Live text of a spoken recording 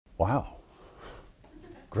Wow.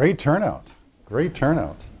 Great turnout. Great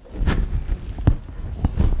turnout.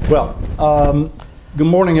 Well, good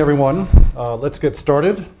morning, everyone. Let's get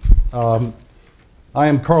started. I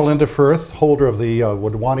am Karl Inderfurth, holder of the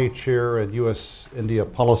Wadhwani Chair in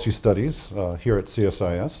U.S.-India Policy Studies here at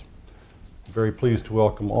CSIS. Very pleased to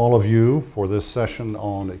welcome all of you for this session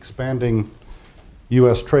on expanding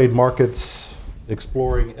U.S. trade markets,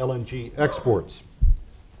 exploring LNG exports.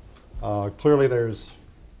 Clearly there's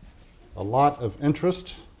a lot of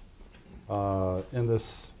interest in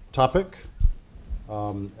this topic,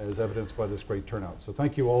 as evidenced by this great turnout. So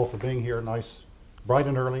thank you all for being here, nice, bright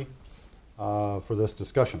and early, for this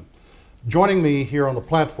discussion. Joining me here on the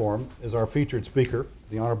platform is our featured speaker,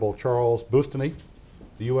 the Honorable Charles Boustany,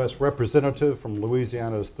 the U.S. Representative from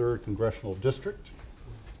Louisiana's 3rd Congressional District.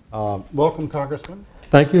 Welcome, Congressman.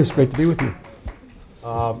 Thank you. It's great to be with you.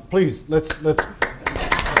 Please, let's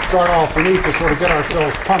start off. We need to sort of get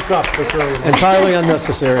ourselves pumped up this early. Entirely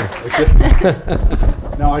unnecessary.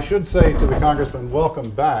 Now, I should say to the Congressman,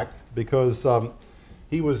 welcome back, because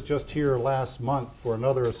he was just here last month for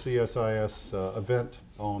another CSIS event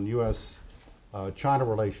on U.S.-China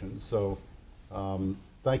relations. So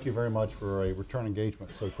thank you very much for a return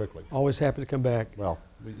engagement so quickly. Always happy to come back. Well,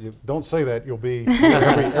 you don't say that. You'll be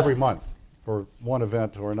here every month for one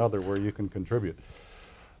event or another where you can contribute.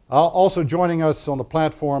 Also joining us on the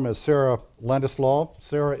platform is Sarah Ladislaw.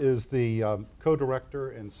 Sarah is the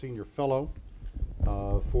co-director and senior fellow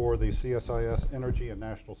for the CSIS Energy and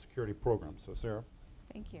National Security Program. So Sarah,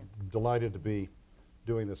 thank you. Delighted to be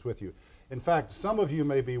doing this with you. In fact, some of you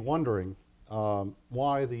may be wondering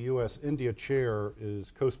why the U.S.-India chair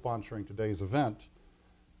is co-sponsoring today's event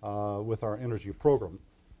with our energy program.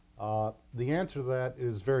 The answer to that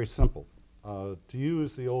is very simple. To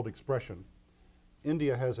use the old expression,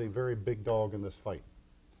 India has a very big dog in this fight.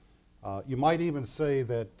 You might even say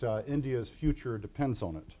that India's future depends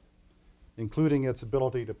on it, including its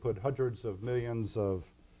ability to put hundreds of millions of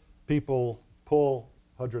people, pull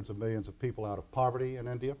hundreds of millions of people out of poverty in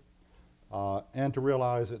India, and to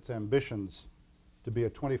realize its ambitions to be a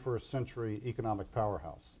 21st century economic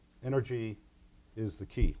powerhouse. Energy is the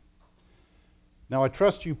key. Now, I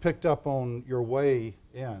trust you picked up on your way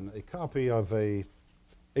in a copy of a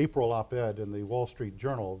April op-ed in the Wall Street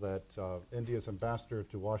Journal that India's ambassador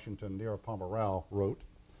to Washington, Nirupama Rao, wrote.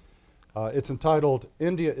 It's entitled,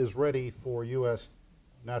 "India is Ready for U.S.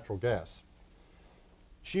 Natural Gas."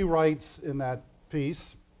 She writes in that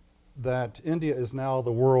piece that India is now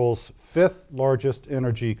the world's 5th largest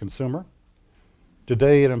energy consumer.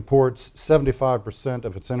 Today it imports 75%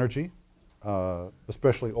 of its energy,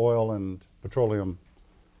 especially oil and petroleum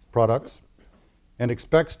products, and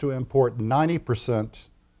expects to import 90%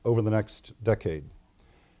 over the next decade.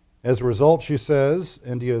 As a result, she says,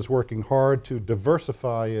 India is working hard to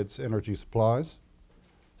diversify its energy supplies.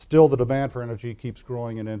 Still, the demand for energy keeps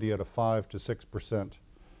growing in India at a 5 to 6%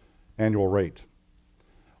 annual rate.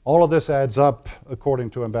 All of this adds up, according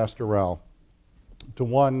to Ambassador Rao, to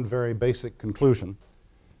one very basic conclusion,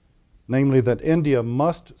 namely that India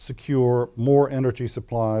must secure more energy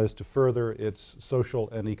supplies to further its social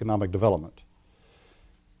and economic development.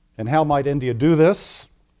 And how might India do this?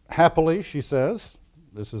 Happily, she says,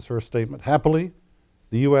 this is her statement, happily,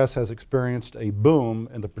 the U.S. has experienced a boom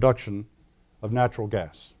in the production of natural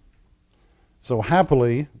gas. So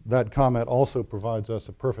happily, that comment also provides us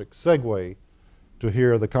a perfect segue to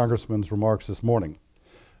hear the Congressman's remarks this morning.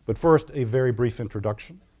 But first, a very brief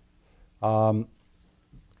introduction. The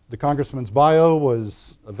Congressman's bio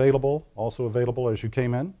was also available as you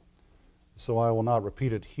came in, so I will not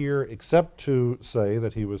repeat it here, except to say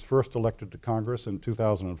that he was first elected to Congress in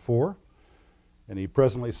 2004, and he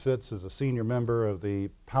presently sits as a senior member of the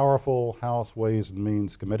powerful House Ways and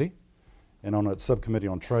Means Committee and on its subcommittee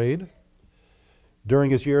on trade. During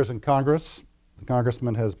his years in Congress, the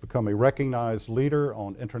Congressman has become a recognized leader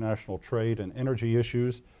on international trade and energy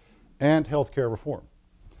issues and healthcare reform.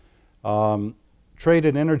 Trade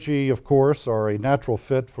and energy, of course, are a natural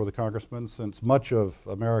fit for the Congressman since much of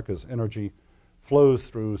America's energy flows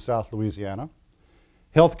through South Louisiana.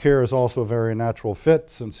 Healthcare is also a very natural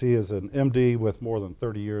fit since he is an MD with more than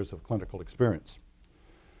 30 years of clinical experience.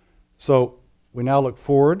 So we now look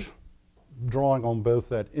forward, drawing on both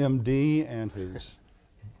that MD and his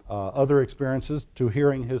other experiences, to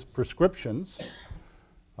hearing his prescriptions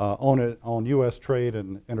on U.S. trade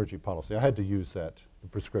and energy policy. I had to use that, the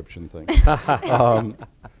prescription thing.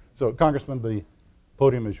 So, Congressman, the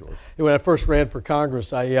podium is yours. When I first ran for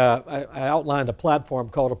Congress, I outlined a platform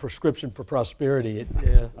called A Prescription for Prosperity.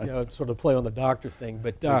 It, sort of play on the doctor thing.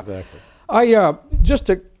 But exactly. Just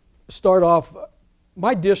to start off,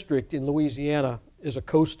 my district in Louisiana is a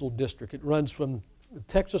coastal district. It runs from the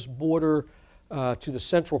Texas border to the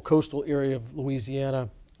central coastal area of Louisiana,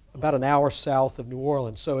 about an hour south of New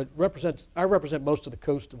Orleans. So I represent most of the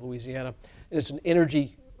coast of Louisiana, and it's an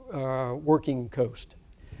energy working coast.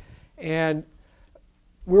 And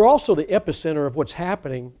we're also the epicenter of what's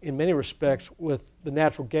happening in many respects with the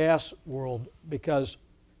natural gas world, because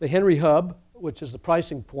the Henry Hub, which is the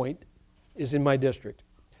pricing point, is in my district.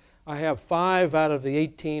 I have 5 out of the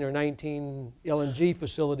 18 or 19 LNG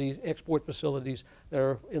facilities, export facilities that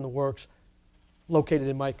are in the works, located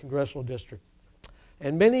in my congressional district.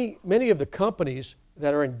 And many of the companies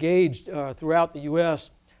that are engaged throughout the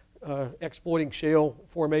U.S. Exploiting shale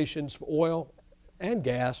formations for oil and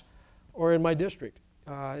gas are in my district.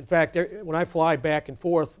 In fact, when I fly back and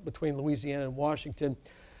forth between Louisiana and Washington,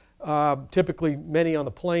 typically many on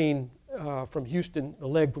the plane from Houston, the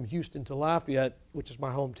leg from Houston to Lafayette, which is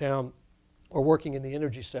my hometown, are working in the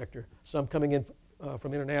energy sector. Some coming in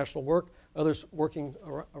from international work, others working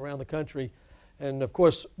around the country. And of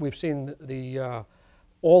course, we've seen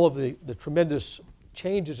all of the tremendous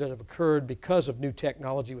changes that have occurred because of new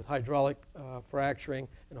technology with hydraulic fracturing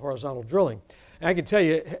and horizontal drilling. And I can tell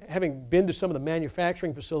you, having been to some of the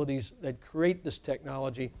manufacturing facilities that create this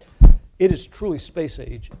technology, it is truly space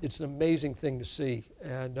age. It's an amazing thing to see.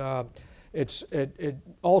 And it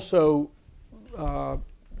also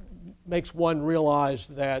makes one realize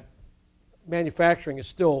that manufacturing is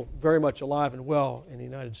still very much alive and well in the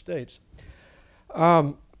United States.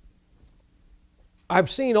 I've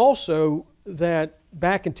seen also that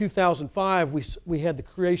back in 2005, we had the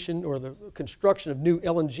creation or the construction of new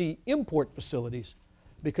LNG import facilities,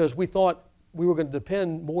 because we thought we were going to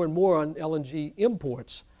depend more and more on LNG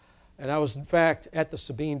imports. And I was, in fact, at the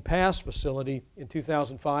Sabine Pass facility in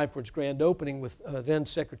 2005 for its grand opening with then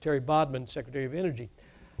Secretary Bodman, Secretary of Energy.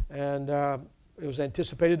 And it was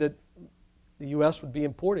anticipated that the U.S. would be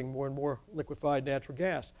importing more and more liquefied natural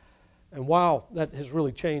gas. And wow, that has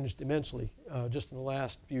really changed immensely just in the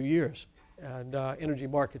last few years. And energy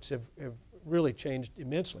markets have really changed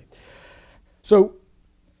immensely. So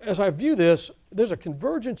as I view this, there's a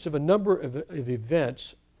convergence of a number of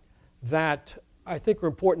events that I think are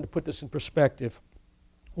important to put this in perspective.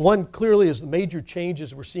 One clearly is the major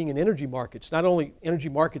changes we're seeing in energy markets, not only energy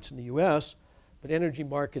markets in the U.S., but energy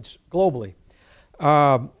markets globally.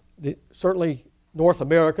 Certainly North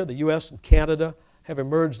America, the U.S. and Canada, have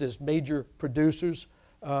emerged as major producers.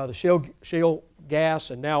 The shale gas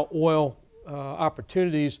and now oil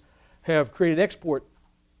opportunities have created export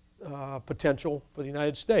potential for the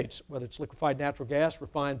United States, whether it's liquefied natural gas,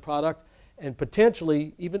 refined product, and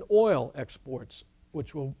potentially even oil exports,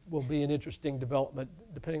 which will be an interesting development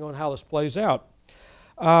depending on how this plays out.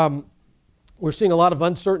 We're seeing a lot of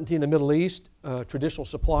uncertainty in the Middle East, traditional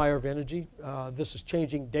supplier of energy. This is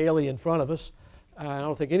changing daily in front of us. I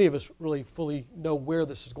don't think any of us really fully know where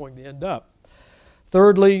this is going to end up.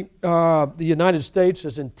 Thirdly, the United States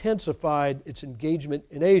has intensified its engagement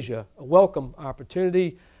in Asia, a welcome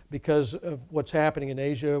opportunity because of what's happening in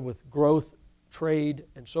Asia with growth, trade,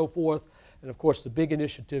 and so forth. And of course, the big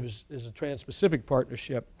initiative is the Trans-Pacific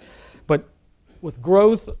Partnership. But with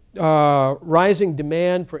growth, rising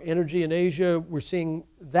demand for energy in Asia, we're seeing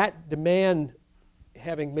that demand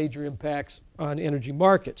having major impacts on energy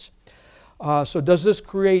markets. So does this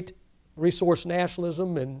create resource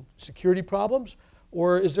nationalism and security problems?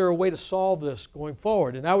 Or is there a way to solve this going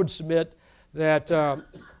forward? And I would submit that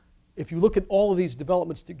if you look at all of these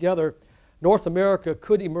developments together, North America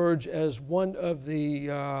could emerge as one of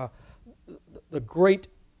the great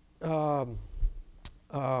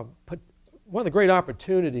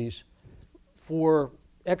opportunities for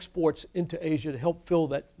exports into Asia to help fill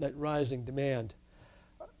that rising demand,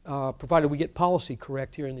 provided we get policy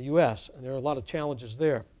correct here in the U.S., and there are a lot of challenges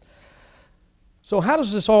there. So how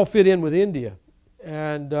does this all fit in with India?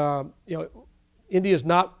 And India is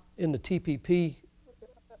not in the TPP,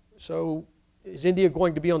 so is India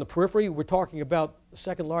going to be on the periphery? We're talking about the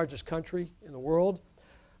second largest country in the world,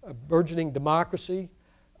 a burgeoning democracy,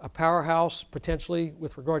 a powerhouse potentially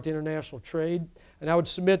with regard to international trade. And I would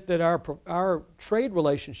submit that our trade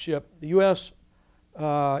relationship, the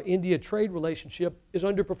U.S.-India trade relationship, is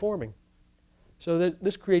underperforming. So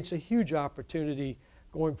this creates a huge opportunity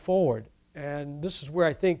going forward. And this is where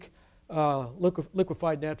I think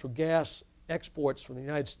liquefied natural gas exports from the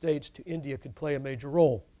United States to India could play a major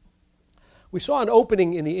role. We saw an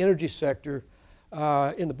opening in the energy sector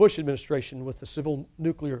in the Bush administration with the civil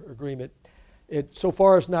nuclear agreement. It so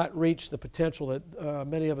far has not reached the potential that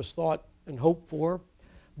many of us thought and hoped for,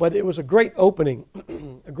 but it was a great opening,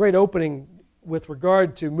 a great opening with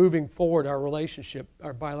regard to moving forward our relationship,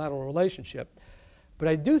 our bilateral relationship. But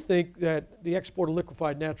I do think that the export of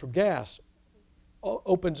liquefied natural gas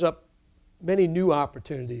opens up many new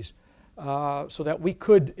opportunities so that we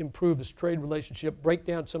could improve this trade relationship, break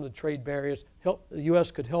down some of the trade barriers. The U.S.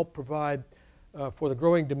 could help provide for the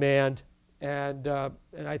growing demand, and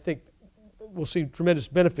I think we'll see tremendous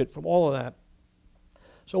benefit from all of that.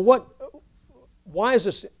 So why is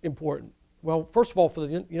this important? Well, first of all, for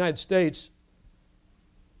the United States,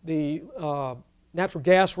 the natural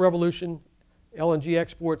gas revolution, LNG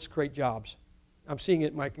exports create jobs. I'm seeing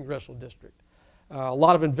it in my congressional district. A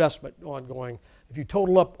lot of investment ongoing. If you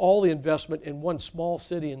total up all the investment in one small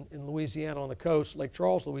city in Louisiana on the coast, Lake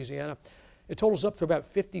Charles, Louisiana, it totals up to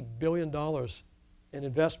about $50 billion in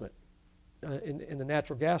investment in the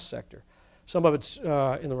natural gas sector. Some of it's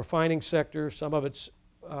in the refining sector, some of it's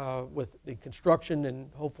with the construction and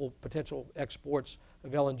hopeful potential exports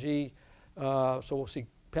of LNG. So we'll see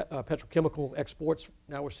petrochemical exports.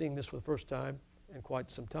 Now we're seeing this for the first time in quite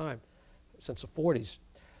some time, since the 40s.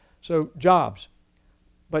 So jobs.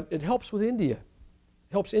 But it helps with India.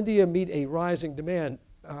 It helps India meet a rising demand.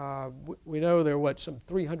 We know there are, some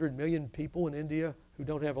 300 million people in India who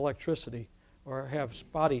don't have electricity or have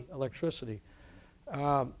spotty electricity.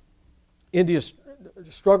 India's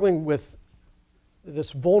struggling with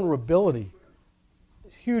this vulnerability,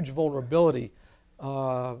 huge vulnerability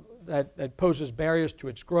that poses barriers to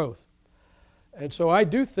its growth. And so I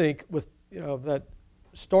do think that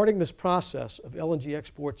starting this process of LNG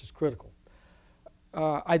exports is critical.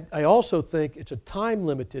 I also think it's a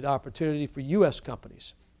time-limited opportunity for U.S.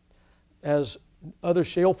 companies. As other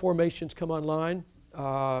shale formations come online,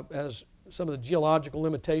 as some of the geological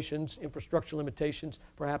limitations, infrastructure limitations,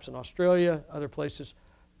 perhaps in Australia, other places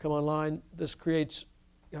come online, this creates,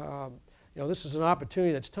 this is an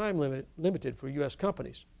opportunity that's time limited for U.S.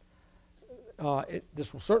 companies.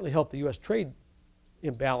 This will certainly help the U.S. trade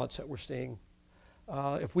imbalance that we're seeing.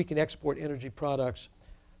 If we can export energy products,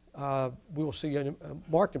 we will see a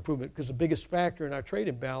marked improvement, because the biggest factor in our trade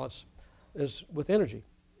imbalance is with energy.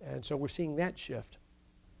 And so we're seeing that shift.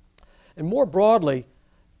 And more broadly,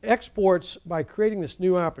 exports, by creating this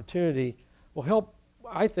new opportunity, will help,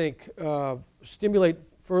 I think, stimulate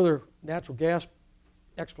further natural gas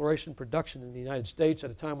exploration production in the United States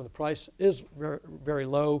at a time when the price is very, very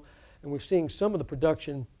low. And we're seeing some of the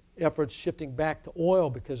production efforts shifting back to oil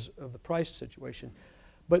because of the price situation.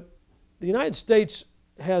 But the United States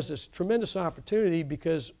has this tremendous opportunity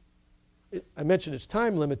because I mentioned it's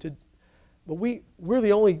time limited, but we're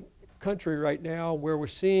the only country right now where we're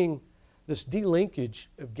seeing this delinkage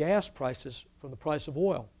of gas prices from the price of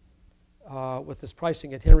oil with this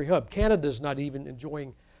pricing at Henry Hub. Canada's not even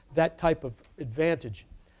enjoying that type of advantage.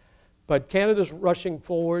 But Canada's rushing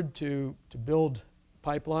forward to build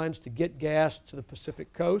pipelines to get gas to the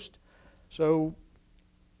Pacific coast. So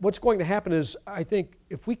what's going to happen is, I think,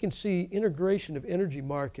 if we can see integration of energy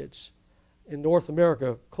markets in North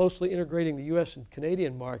America, closely integrating the U.S. and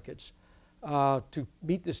Canadian markets to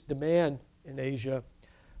meet this demand in Asia,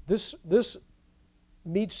 this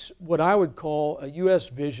meets what I would call a U.S.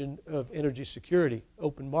 vision of energy security,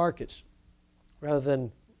 open markets, rather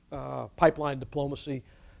than pipeline diplomacy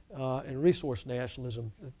and resource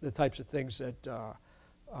nationalism, the types of things that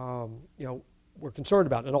we're concerned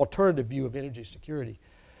about, an alternative view of energy security.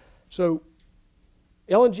 So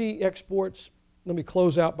LNG exports, let me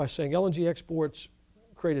close out by saying LNG exports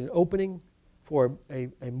create an opening for a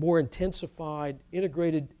more intensified,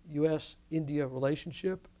 integrated U.S.-India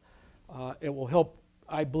relationship. It will help,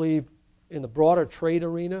 I believe, in the broader trade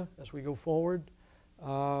arena as we go forward.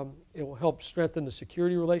 It will help strengthen the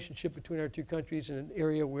security relationship between our two countries in an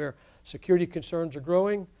area where security concerns are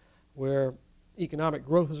growing, where economic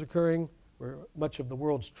growth is occurring, where much of the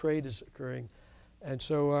world's trade is occurring. And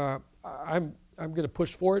so I'm going to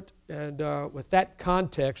push for it. And with that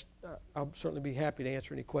context, I'll certainly be happy to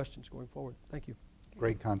answer any questions going forward. Thank you.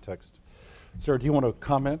 Great context. Sarah, do you want to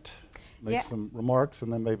comment, make some remarks,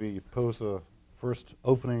 and then maybe pose a first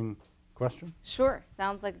opening question? Sure.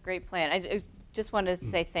 Sounds like a great plan. I just wanted to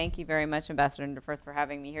say thank you very much, Ambassador Inderfurth, for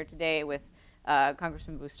having me here today with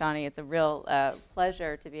Congressman Boustany. It's a real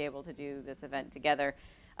pleasure to be able to do this event together.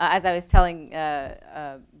 As I was telling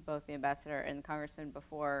both the ambassador and the congressman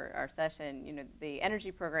before our session, the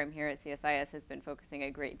energy program here at CSIS has been focusing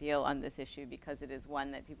a great deal on this issue because it is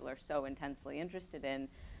one that people are so intensely interested in,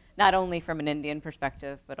 not only from an Indian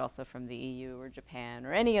perspective, but also from the EU or Japan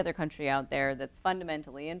or any other country out there that's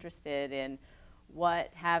fundamentally interested in what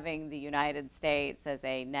having the United States as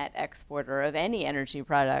a net exporter of any energy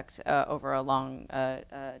product over a long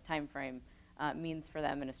time frame means for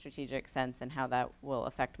them in a strategic sense, and how that will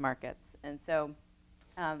affect markets. And so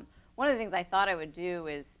one of the things I thought I would do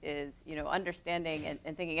is understanding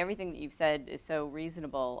and thinking everything that you've said is so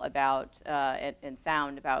reasonable about and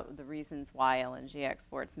sound about the reasons why LNG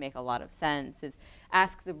exports make a lot of sense, is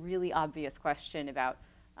ask the really obvious question about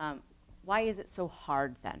why is it so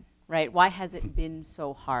hard then? Right? Why has it been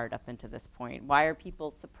so hard up until this point? Why are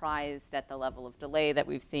people surprised at the level of delay that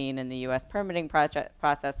we've seen in the U.S. permitting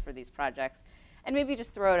process for these projects? And maybe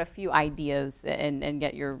just throw out a few ideas and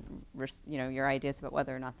get your ideas about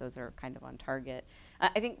whether or not those are kind of on target.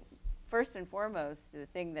 I think first and foremost, the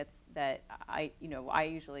thing that I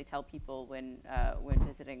usually tell people when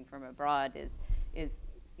visiting from abroad is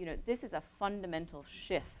this is a fundamental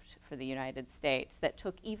shift for the United States that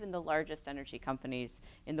took even the largest energy companies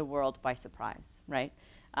in the world by surprise, right?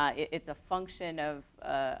 It's a function of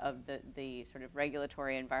the sort of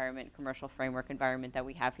regulatory environment, commercial framework environment that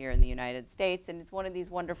we have here in the United States, and it's one of these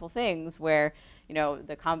wonderful things where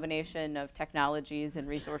the combination of technologies and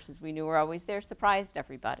resources we knew were always there surprised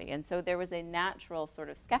everybody, and so there was a natural sort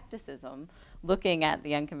of skepticism looking at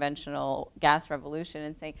the unconventional gas revolution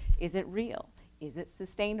and saying, is it real? Is it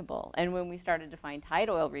sustainable? And when we started to find tight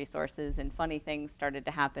oil resources and funny things started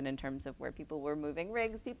to happen in terms of where people were moving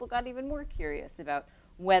rigs, people got even more curious about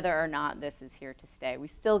whether or not this is here to stay. We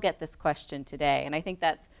still get this question today, and I think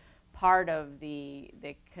that's part of the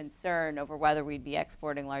concern over whether we'd be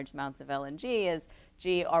exporting large amounts of LNG is,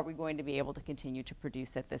 gee, are we going to be able to continue to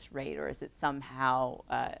produce at this rate, or is it somehow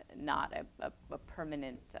not a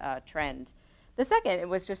permanent trend? The second, it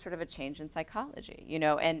was just sort of a change in psychology,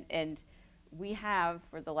 and we have,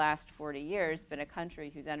 for the last 40 years, been a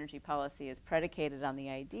country whose energy policy is predicated on the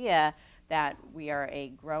idea that we are a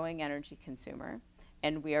growing energy consumer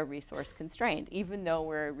and we are resource constrained, even though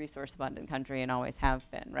we're a resource abundant country and always have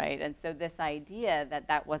been, right? And so this idea that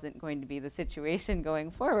that wasn't going to be the situation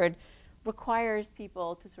going forward requires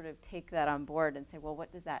people to sort of take that on board and say, well,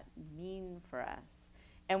 what does that mean for us?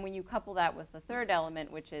 And when you couple that with the third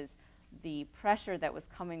element, which is the pressure that was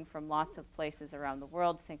coming from lots of places around the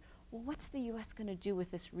world saying, well, what's the U.S. going to do with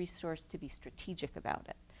this resource to be strategic about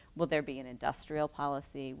it? Will there be an industrial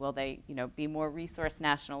policy? Will they, be more resource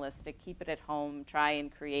nationalistic, keep it at home, try and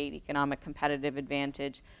create economic competitive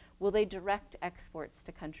advantage? Will they direct exports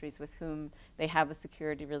to countries with whom they have a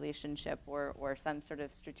security relationship or some sort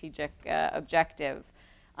of strategic objective?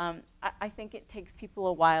 I think it takes people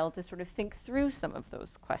a while to sort of think through some of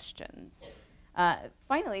those questions.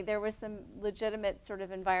 Finally, there was some legitimate sort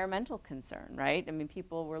of environmental concern, right? I mean,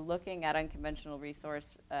 people were looking at unconventional resource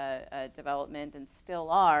development and still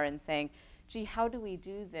are and saying, gee, how do we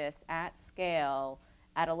do this at scale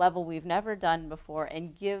at a level we've never done before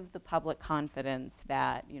and give the public confidence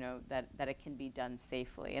that, that it can be done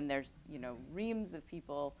safely? And there's, reams of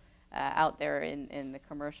people out there in the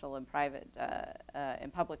commercial and private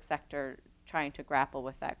and public sector trying to grapple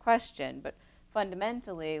with that question. But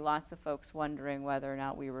fundamentally, lots of folks wondering whether or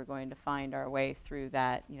not we were going to find our way through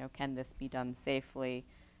that, can this be done safely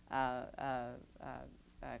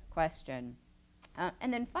question.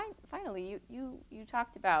 And then finally, you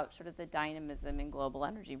talked about sort of the dynamism in global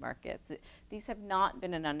energy markets. These have not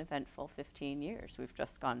been an uneventful 15 years we've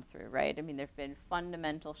just gone through, right? I mean, there have been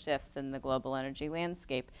fundamental shifts in the global energy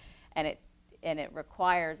landscape, and it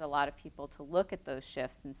requires a lot of people to look at those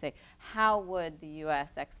shifts and say, how would the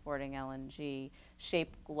U.S. exporting LNG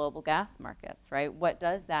shape global gas markets, right? What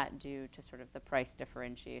does that do to sort of the price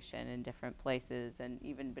differentiation in different places and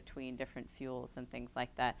even between different fuels and things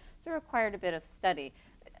like that? So it required a bit of study.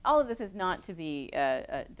 All of this is not to be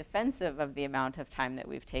defensive of the amount of time that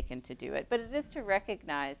we've taken to do it, but it is to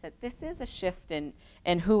recognize that this is a shift in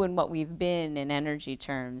who and what we've been in energy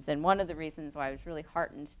terms. And one of the reasons why I was really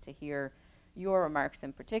heartened to hear your remarks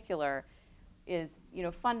in particular is,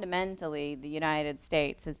 fundamentally the United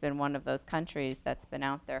States has been one of those countries that's been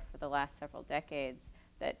out there for the last several decades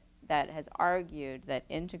that has argued that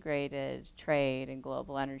integrated trade in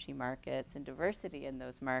global energy markets and diversity in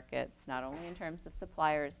those markets, not only in terms of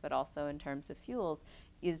suppliers but also in terms of fuels,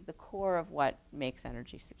 is the core of what makes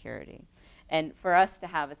energy security. And for us to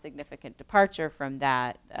have a significant departure from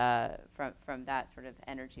that, from that sort of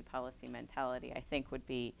energy policy mentality, I think would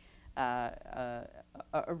be a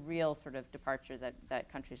real sort of departure that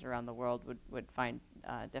countries around the world would find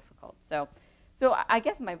difficult. So I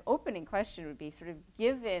guess my opening question would be sort of,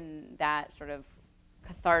 given that sort of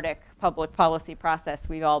cathartic public policy process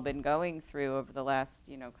we've all been going through over the last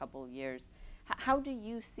couple of years, how do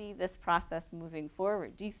you see this process moving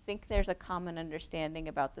forward? Do you think there's a common understanding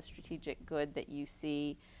about the strategic good that you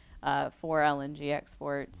see for LNG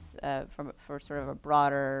exports for sort of a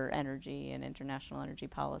broader energy and international energy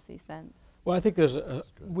policy sense? Well, I think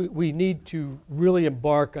we need to really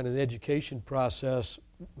embark on an education process,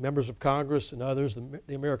 members of Congress and others,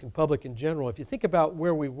 the American public in general. If you think about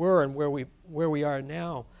where we were and where we are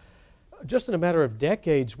now, just in a matter of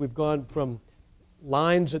decades, we've gone from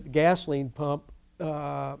lines at the gasoline pump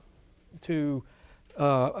to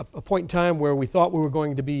a point in time where we thought we were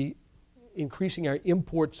going to be increasing our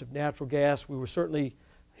imports of natural gas. We were certainly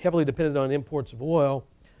heavily dependent on imports of oil,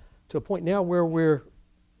 to a point now where we're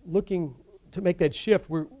looking to make that shift.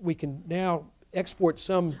 We can now export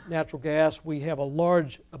some natural gas. We have a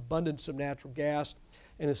large abundance of natural gas,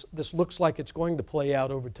 and this looks like it's going to play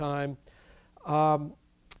out over time.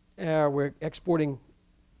 We're exporting,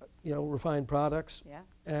 refined products,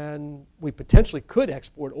 and we potentially could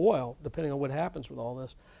export oil, depending on what happens with all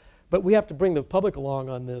this. But we have to bring the public along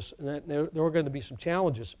on this, and there are going to be some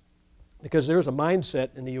challenges, because there's a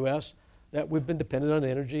mindset in the U.S. that we've been dependent on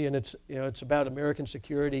energy, and it's about American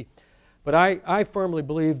security. But I firmly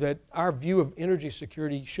believe that our view of energy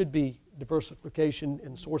security should be diversification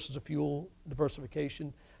in sources of fuel,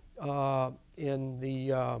 diversification in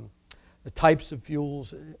the types of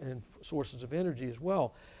fuels and sources of energy as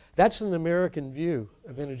well. That's an American view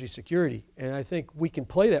of energy security, and I think we can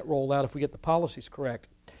play that role out if we get the policies correct.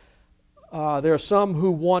 There are some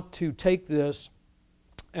who want to take this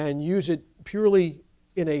and use it purely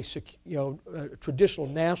in a traditional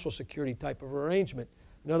national security type of arrangement.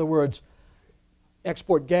 In other words,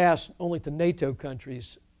 export gas only to NATO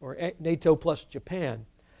countries, or NATO plus Japan.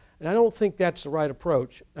 And I don't think that's the right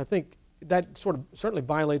approach. I think that certainly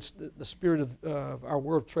violates the spirit of our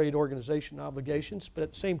World Trade Organization obligations, but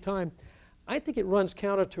at the same time, I think it runs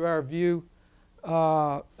counter to our view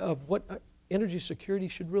of what energy security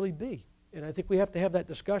should really be. And I think we have to have that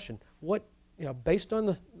discussion. Based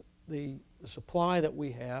on the supply that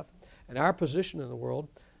we have and our position in the world,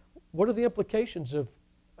 what are the implications of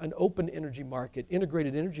an open energy market,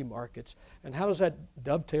 integrated energy markets, and how does that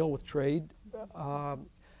dovetail with trade? And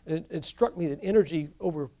it struck me that energy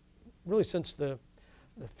really since the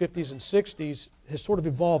 50s and 60s has sort of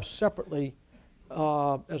evolved separately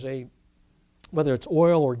whether it's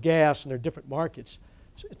oil or gas, and they're different markets.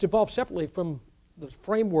 So it's evolved separately from the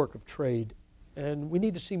framework of trade, and we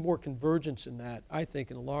need to see more convergence in that, I think,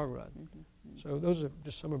 in the long run. Mm-hmm. So those are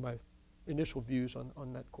just some of my initial views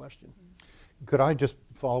on that question. Could I just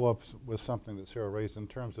follow up with something that Sarah raised in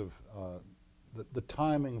terms of the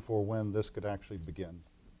timing for when this could actually begin?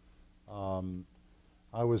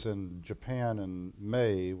 I was in Japan in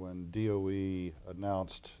May when DOE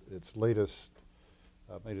announced its latest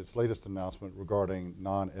announcement regarding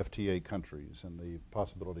non-FTA countries and the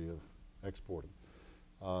possibility of exporting.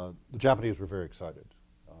 The Japanese were very excited,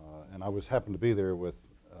 and I happened to be there with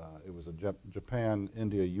it was a Japan,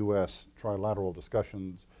 India, U.S. trilateral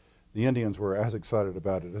discussions. The Indians were as excited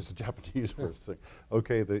about it as the Japanese were, saying,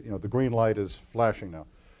 "Okay, the green light is flashing now."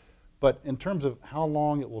 But in terms of how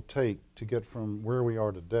long it will take to get from where we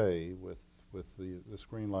are today with this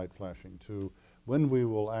green light flashing to when we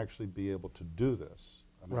will actually be able to do this,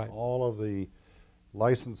 I mean, right. All of the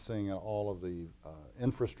licensing and all of the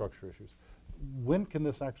infrastructure issues, when can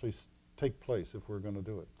this actually take place if we're going to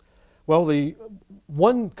do it? Well, the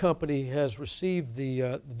one company has received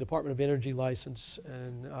the Department of Energy license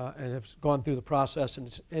and has gone through the process, and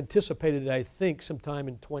it's anticipated, I think, sometime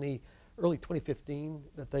in early 2015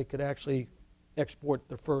 that they could actually export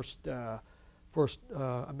the first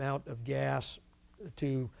amount of gas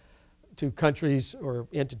to countries or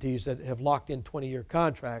entities that have locked in 20-year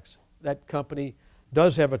contracts. That company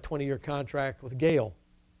does have a 20-year contract with Gale.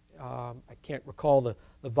 I can't recall the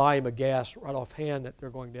volume of gas right offhand that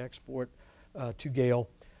they're going to export to Gale,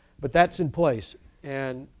 but that's in place.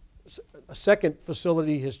 And a second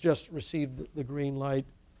facility has just received the green light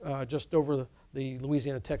just over the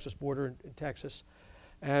Louisiana-Texas border in Texas.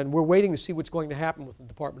 And we're waiting to see what's going to happen with the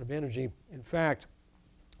Department of Energy. In fact,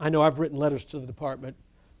 I know I've written letters to the department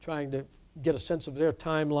trying to get a sense of their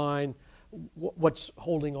timeline, what's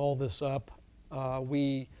holding all this up.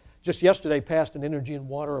 We just yesterday passed an energy and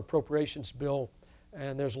water appropriations bill,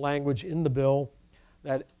 and there's language in the bill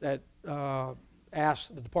that asks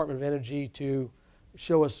the Department of Energy to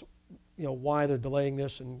show us why they're delaying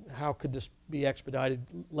this and how could this be expedited,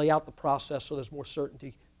 lay out the process so there's more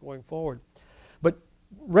certainty going forward. But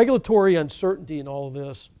regulatory uncertainty in all of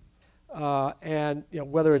this, and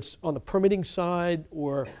whether it's on the permitting side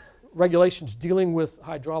or regulations dealing with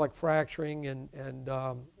hydraulic fracturing and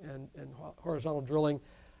horizontal drilling,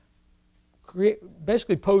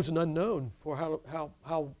 basically pose an unknown for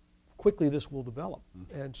how quickly this will develop.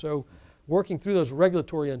 Mm-hmm. And so working through those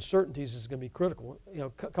regulatory uncertainties is going to be critical. You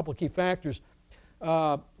know, a couple of key factors.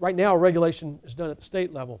 Right now, regulation is done at the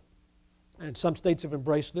state level, and some states have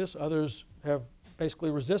embraced this. Others have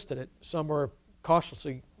basically resisted it. Some are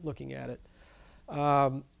cautiously looking at it.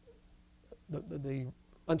 The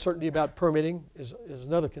uncertainty about permitting is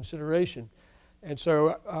another consideration. And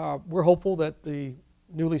so we're hopeful that the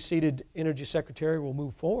newly seated Energy Secretary will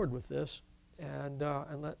move forward with this, and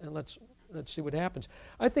let's see what happens.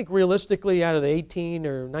 I think realistically, out of the 18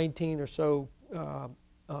 or 19 or so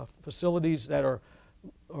facilities that are,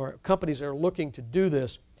 or companies that are looking to do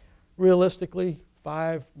this, realistically,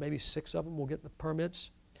 5, maybe 6 of them will get the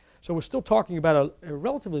permits. So we're still talking about a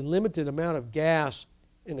relatively limited amount of gas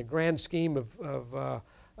in the grand scheme of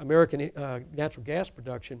American natural gas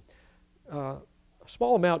production. A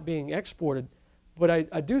small amount being exported, but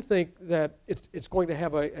I do think that it's going to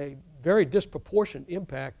have a very disproportionate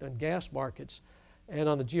impact on gas markets and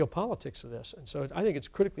on the geopolitics of this. And so I think it's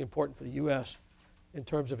critically important for the U.S. in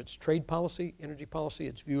terms of its trade policy, energy policy,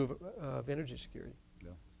 its view of energy security.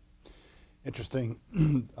 Yeah. Interesting.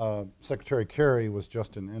 Secretary Kerry was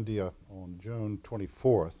just in India on June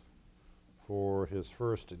 24th for his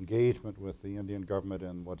first engagement with the Indian government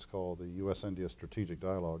in what's called the U.S.-India Strategic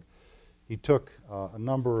Dialogue. He took a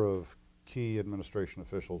number of key administration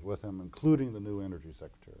officials with him, including the new Energy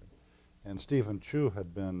Secretary. And Stephen Chu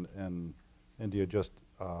had been in India just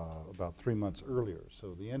about 3 months earlier.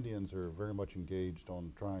 So the Indians are very much engaged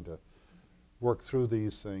on trying to work through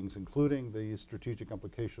these things, including the strategic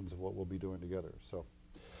implications of what we'll be doing together. So,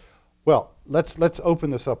 well, let's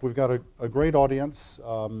open this up. We've got a great audience.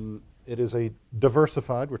 It is a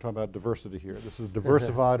diversified, we're talking about diversity here. This is a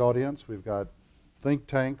diversified audience. We've got think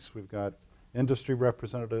tanks, we've got industry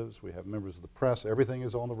representatives, we have members of the press. Everything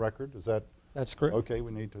is on the record. Is that? That's correct. Okay,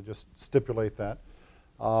 we need to just stipulate that.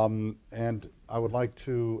 And I would like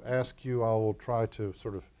to ask you, I will try to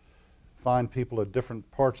sort of find people at different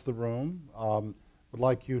parts of the room. Would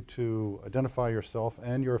like you to identify yourself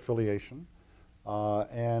and your affiliation,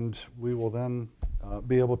 and we will then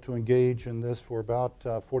be able to engage in this for about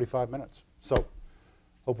 45 minutes. So,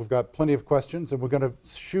 hope we've got plenty of questions, and we're going to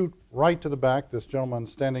shoot right to the back. This gentleman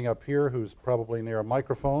standing up here who's probably near a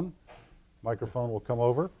microphone. Microphone will come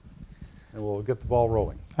over, and we'll get the ball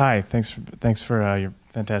rolling. Hi, thanks for your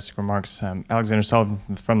fantastic remarks. Alexander Sullivan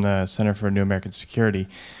from the Center for New American Security.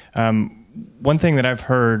 One thing that I've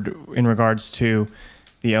heard in regards to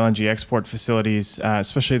the LNG export facilities,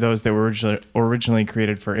 especially those that were originally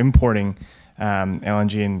created for importing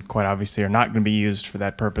LNG and quite obviously are not going to be used for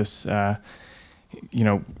that purpose,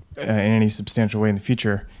 in any substantial way in the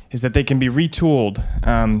future, is that they can be retooled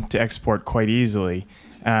to export quite easily.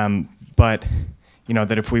 But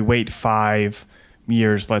that if we wait 5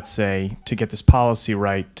 years, let's say, to get this policy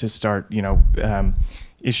right, to start,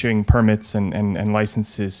 issuing permits and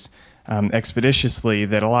licenses expeditiously,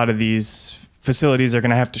 that a lot of these facilities are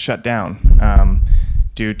going to have to shut down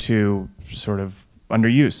due to sort of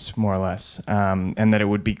underuse, more or less, and that it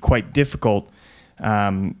would be quite difficult,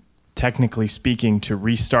 technically speaking, to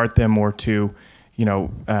restart them or to,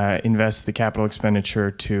 invest the capital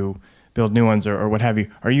expenditure to build new ones or what have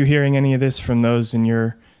you. Are you hearing any of this from those in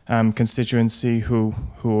your constituency who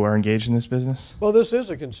are engaged in this business? Well, this is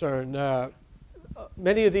a concern.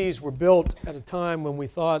 Many of these were built at a time when we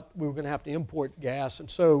thought we were going to have to import gas, and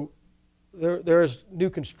so there is new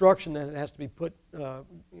construction that has to be put,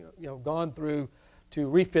 gone through to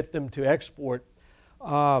refit them to export.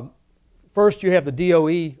 First, you have the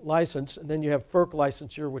DOE license, and then you have FERC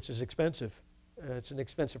licensure, which is expensive. It's an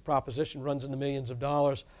expensive proposition, runs in the millions of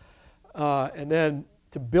dollars. And then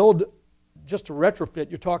to build, just to retrofit,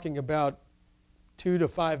 you're talking about $2 to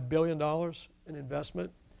 $5 billion in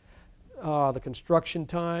investment. The construction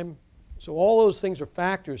time. So all those things are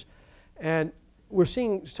factors. And we're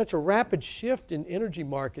seeing such a rapid shift in energy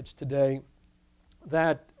markets today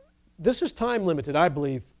that this is time limited, I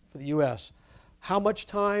believe, for the U.S. How much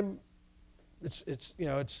time? Is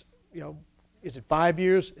it 5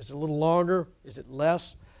 years? Is it a little longer? Is it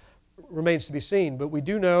less? Remains to be seen. But we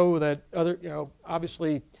do know that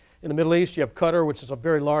obviously in the Middle East you have Qatar, which is a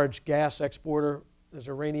very large gas exporter. There's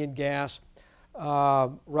Iranian gas,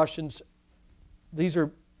 Russians. These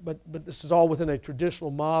are, but this is all within a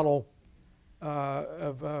traditional model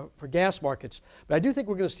for gas markets. But I do think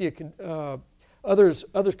we're going to see others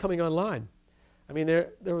coming online. I mean,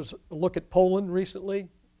 there was a look at Poland recently.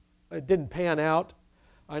 It didn't pan out.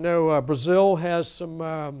 I know Brazil has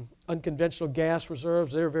some unconventional gas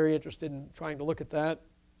reserves. They're very interested in trying to look at that.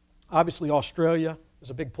 Obviously, Australia is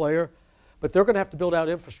a big player, but they're going to have to build out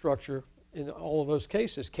infrastructure in all of those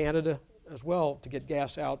cases. Canada as well, to get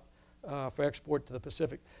gas out for export to the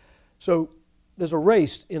Pacific. So there's a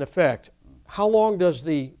race in effect. How long does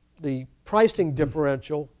the pricing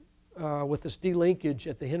differential with this delinkage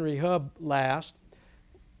at the Henry Hub last?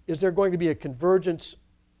 Is there going to be a convergence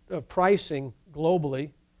of pricing globally?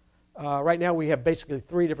 Right now we have basically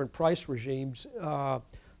 3 different price regimes.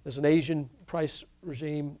 There's an Asian price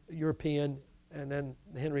regime, European, and then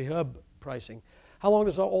the Henry Hub pricing. How long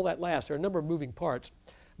does all that last? There are a number of moving parts.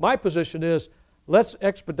 My position is let's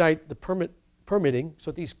expedite the permitting so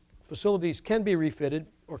that these facilities can be refitted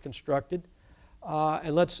or constructed,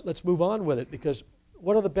 and let's move on with it, because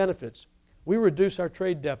what are the benefits? We reduce our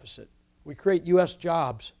trade deficit. We create U.S.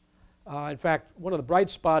 jobs. In fact, one of the bright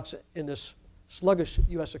spots in this sluggish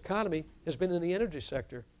U.S. economy has been in the energy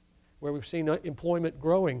sector, where we've seen employment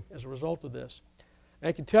growing as a result of this. And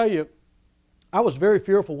I can tell you, I was very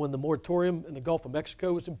fearful when the moratorium in the Gulf of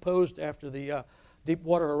Mexico was imposed after the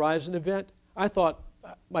Deepwater Horizon event. I thought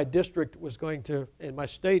my district was going to, and my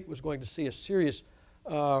state was going to see a serious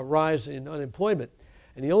rise in unemployment.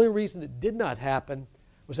 And the only reason it did not happen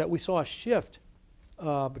was that we saw a shift,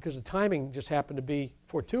 because the timing just happened to be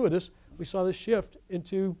fortuitous. We saw this shift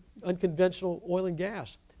into unconventional oil and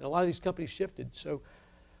gas. And a lot of these companies shifted. So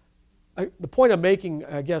the point I'm making,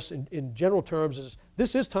 I guess, in general terms is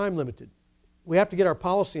this is time limited. We have to get our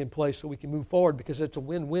policy in place so we can move forward, because it's a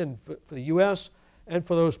win-win for the U.S. and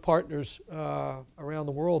for those partners around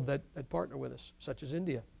the world that partner with us, such as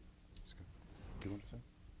India. Do you want to say?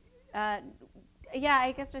 Yeah,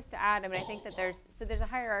 I guess just to add, I mean, I think that there's a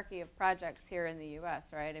hierarchy of projects here in the U.S.,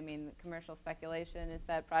 right? I mean, commercial speculation is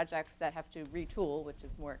that projects that have to retool, which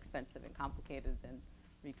is more expensive and complicated than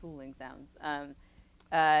retooling sounds,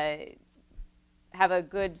 have a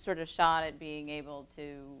good sort of shot at being able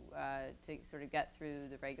to sort of get through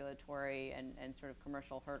the regulatory and sort of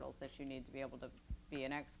commercial hurdles that you need to be able to be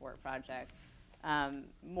an export project,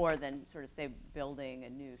 more than sort of, say, building a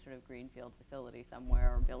new sort of greenfield facility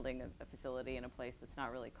somewhere, or building a facility in a place that's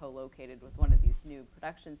not really co-located with one of these new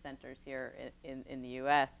production centers here in the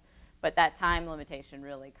U.S. But that time limitation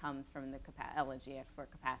really comes from the LNG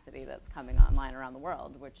export capacity that's coming online around the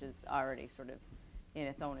world, which is already sort of in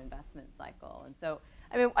its own investment cycle. And so,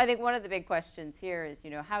 I mean, I think one of the big questions here is, you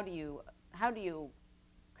know, how do you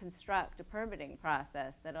construct a permitting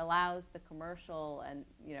process that allows the commercial and,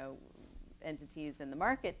 you know, entities in the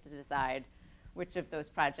market to decide which of those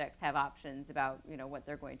projects have options about, you know, what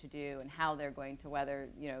they're going to do and how they're going to weather,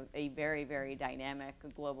 you know, a very, very dynamic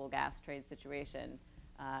global gas trade situation,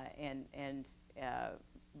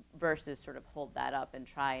 versus sort of hold that up and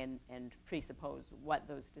try and presuppose what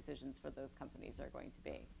those decisions for those companies are going to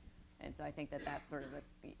be. And so I think that that's sort of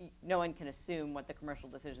no one can assume what the commercial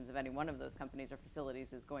decisions of any one of those companies or facilities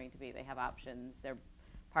is going to be. They have options. They're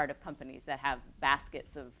part of companies that have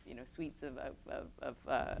baskets of, you know, suites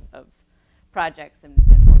of projects and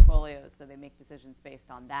portfolios, so they make decisions based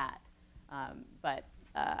on that. But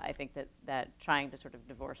I think that trying to sort of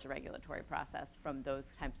divorce a regulatory process from those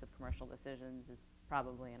types of commercial decisions is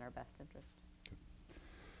probably in our best interest. Good.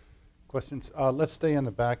 Questions? Let's stay in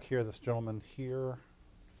the back here. This gentleman here,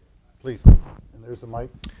 please. And there's the mic.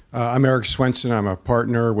 I'm Eric Swenson. I'm a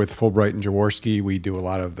partner with Fulbright and Jaworski. We do a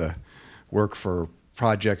lot of the work for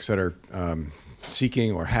projects that are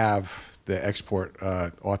seeking or have the export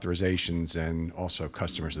authorizations, and also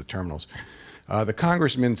customers of the terminals. The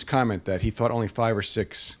congressman's comment that he thought only 5 or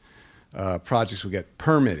 6 projects would get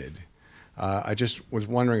permitted. I just was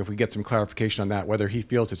wondering if we get some clarification on that, whether he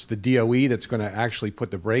feels it's the DOE that's going to actually put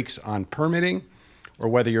the brakes on permitting, or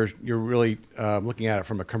whether you're really looking at it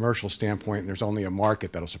from a commercial standpoint and there's only a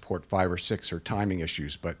market that'll support 5 or 6, or timing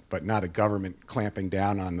issues, but not a government clamping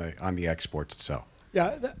down on the exports itself.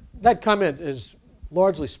 Yeah, that comment is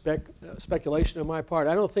largely speculation on my part.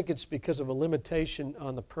 I don't think it's because of a limitation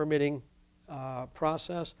on the permitting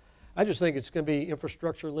process. I just think it's going to be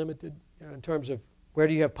infrastructure limited in terms of where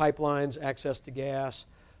do you have pipelines, access to gas,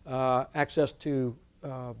 access to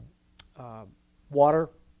water,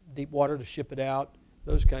 deep water to ship it out,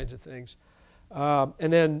 those kinds of things.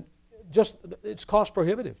 And then just it's cost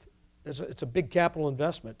prohibitive. It's a big capital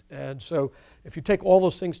investment. And so if you take all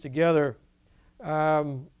those things together,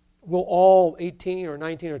 will all 18 or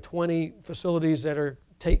 19 or 20 facilities that are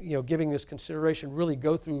giving this consideration really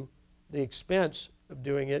go through the expense of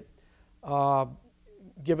doing it,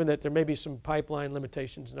 given that there may be some pipeline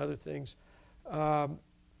limitations and other things? So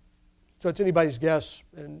it's anybody's guess,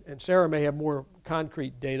 and Sarah may have more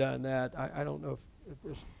concrete data on that. I don't know if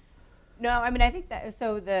there's... No, I mean, I think that,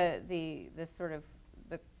 so the sort of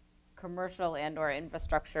the commercial and or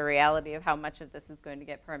infrastructure reality of how much of this is going to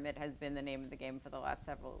get permit has been the name of the game for the last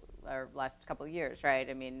couple of years, right?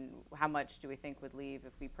 I mean, how much do we think would leave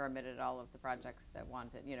if we permitted all of the projects that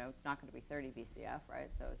wanted? You know, it's not going to be 30 BCF, right?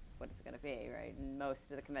 So what is it going to be, right? And most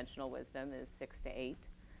of the conventional wisdom is 6 to 8.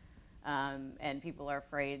 And people are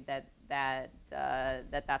afraid that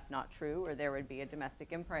that's not true, or there would be a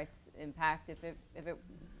domestic impact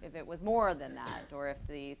if it was more than that, or if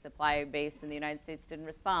the supply base in the United States didn't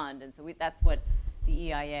respond. And so that's what the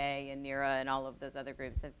EIA and NERA and all of those other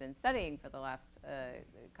groups have been studying for the last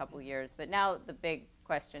couple of years. But now the big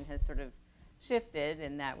question has sort of shifted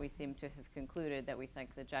in that we seem to have concluded that we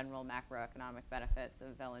think the general macroeconomic benefits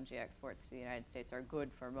of LNG exports to the United States are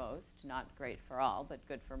good for most, not great for all, but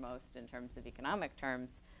good for most in terms of economic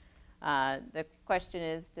terms. The question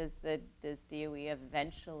is, does DOE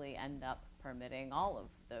eventually end up permitting all of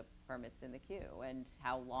the permits in the queue, and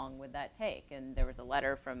how long would that take? And there was a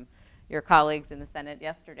letter from your colleagues in the Senate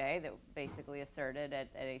yesterday that basically asserted at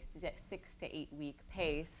a 6 to 8 week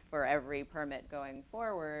pace for every permit going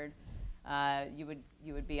forward, you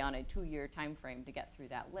would be on a 2-year time frame to get through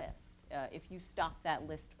that list. If you stop that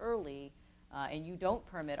list early and you don't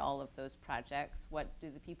permit all of those projects, what do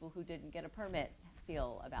the people who didn't get a permit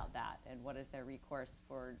feel about that, and what is their recourse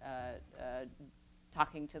for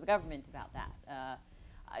talking to the government about that?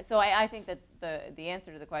 So I think that the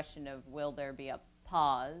answer to the question of will there be a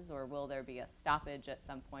pause or will there be a stoppage at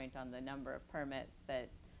some point on the number of permits that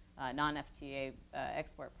non-FTA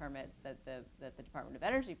export permits that the Department of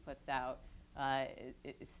Energy puts out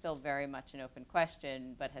is still very much an open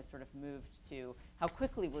question, but has sort of moved to how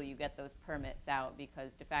quickly will you get those permits out,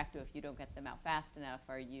 because de facto if you don't get them out fast enough,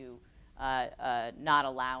 are you not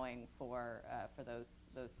allowing for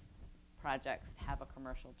those projects to have a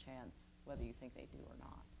commercial chance, whether you think they do or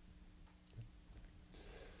not.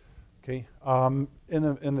 Okay,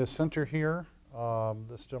 in the center here,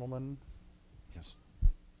 this gentleman, yes.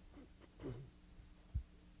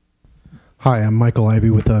 Hi, I'm Michael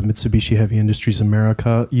Ivey with Mitsubishi Heavy Industries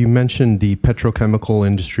America. You mentioned the petrochemical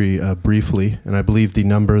industry briefly, and I believe the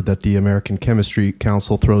number that the American Chemistry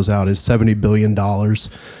Council throws out is $70 billion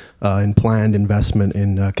in planned investment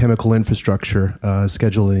in chemical infrastructure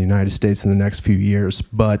scheduled in the United States in the next few years.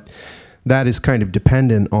 But that is kind of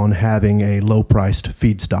dependent on having a low-priced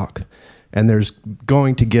feedstock. And there's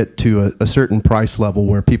going to get to a certain price level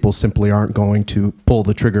where people simply aren't going to pull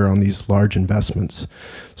the trigger on these large investments.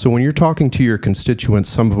 So when you're talking to your constituents,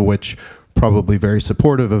 some of which probably very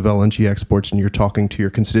supportive of LNG exports, and you're talking to your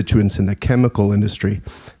constituents in the chemical industry,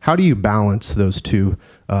 how do you balance those two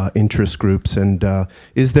interest groups? And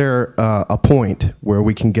is there a point where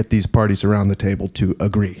we can get these parties around the table to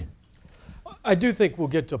agree? I do think we'll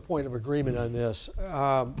get to a point of agreement on this.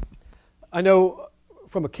 I know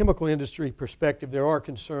from a chemical industry perspective, there are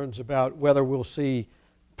concerns about whether we'll see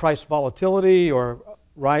price volatility or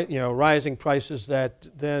rising prices that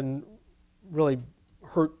then really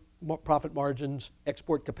hurt profit margins,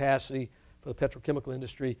 export capacity for the petrochemical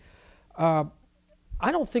industry. I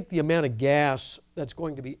don't think the amount of gas that's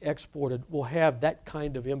going to be exported will have that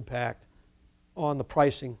kind of impact on the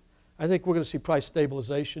pricing. I think we're going to see price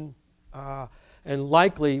stabilization. And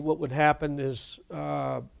likely what would happen is,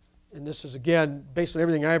 and this is again based on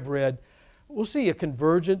everything I've read, we'll see a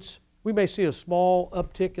convergence. We may see a small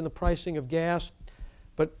uptick in the pricing of gas,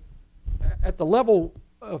 but at the level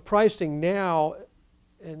of pricing now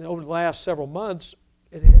and over the last several months,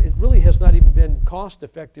 it really has not even been cost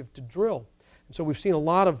effective to drill. And so we've seen a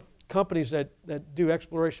lot of companies that do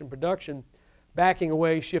exploration production backing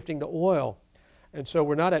away, shifting to oil. And so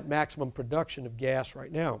we're not at maximum production of gas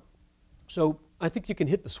right now. So I think you can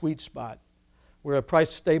hit the sweet spot where a price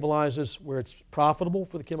stabilizes, where it's profitable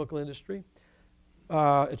for the chemical industry,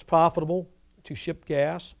 it's profitable to ship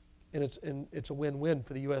gas, and it's a win-win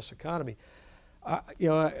for the U.S. economy.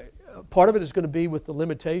 Part of it is going to be with the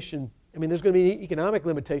limitation. I mean, there's going to be an economic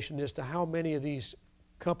limitation as to how many of these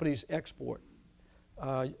companies export.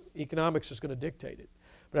 Economics is going to dictate it.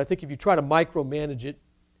 But I think if you try to micromanage it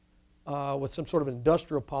with some sort of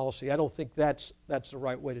industrial policy, I don't think that's the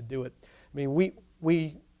right way to do it. I mean,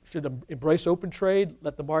 we should embrace open trade,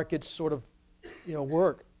 let the markets sort of,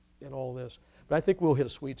 work in all this. But I think we'll hit a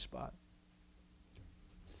sweet spot.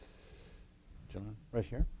 Gentleman, right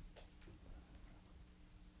here.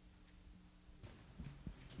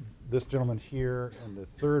 This gentleman here in the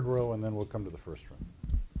third row, and then we'll come to the first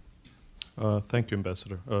row. Thank you,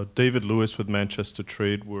 Ambassador. David Lewis with Manchester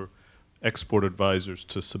Trade. We're export advisors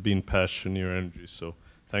to Sabine Pass Cheniere Energy, so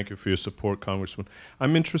thank you for your support, Congressman.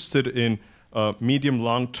 I'm interested in medium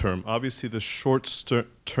long term. Obviously, the short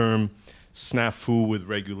term snafu with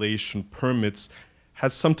regulation permits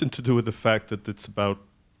has something to do with the fact that it's about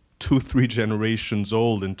 2-3 generations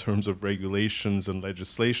old in terms of regulations and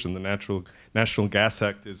legislation. The National Gas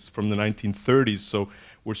Act is from the 1930s, so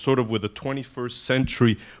we're sort of with a 21st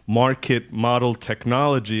century market model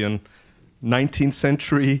technology and 19th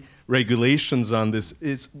century regulations on this.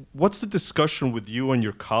 What's the discussion with you and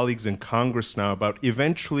your colleagues in Congress now about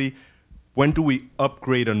eventually when do we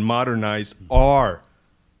upgrade and modernize our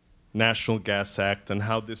National Gas Act and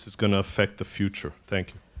how this is going to affect the future?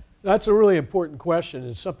 Thank you. That's a really important question.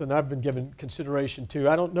 It's something I've been giving consideration to.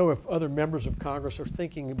 I don't know if other members of Congress are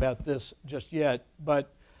thinking about this just yet,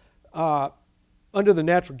 but under the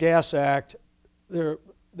Natural Gas Act, there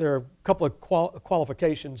are a couple of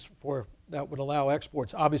qualifications for that would allow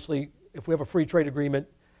exports. Obviously, if we have a free trade agreement,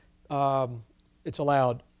 it's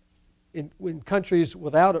allowed. In countries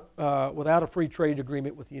without a free trade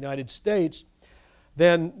agreement with the United States,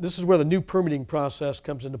 then this is where the new permitting process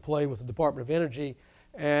comes into play with the Department of Energy.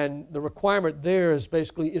 And the requirement there is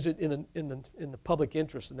basically, is it in the public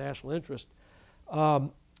interest, the national interest?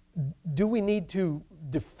 Do we need to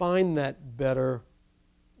define that better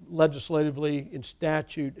legislatively in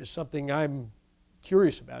statute is something I'm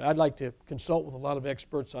curious about. I'd like to consult with a lot of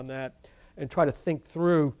experts on that and try to think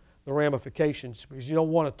through the ramifications, because you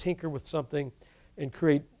don't want to tinker with something and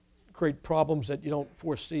create problems that you don't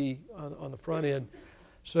foresee on the front end.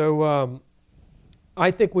 So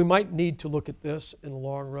I think we might need to look at this in the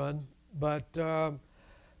long run, but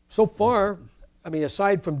so far, I mean,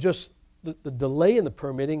 aside from just the delay in the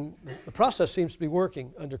permitting, the process seems to be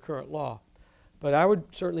working under current law. But I would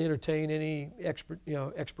certainly entertain any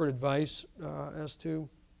expert advice as to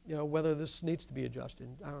whether this needs to be adjusted.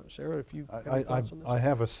 I don't know, Sarah, if you have any thoughts on this? I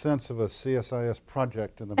have a sense of a CSIS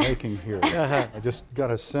project in the making here. I just got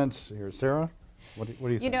a sense here. Sarah? What do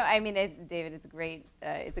you think? I mean, David, it's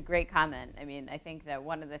a great comment. I mean, I think that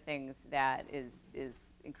one of the things that is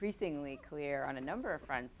increasingly clear on a number of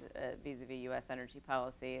fronts vis-a-vis U.S. energy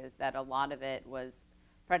policy is that a lot of it was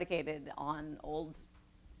predicated on old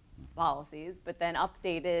policies, but then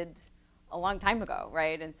updated a long time ago,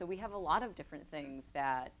 right? And so we have a lot of different things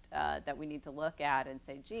that that we need to look at and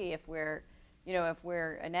say, gee, if we're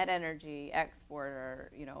a net energy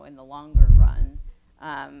exporter, in the longer run.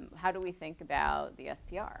 How do we think about the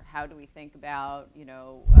SPR? How do we think about,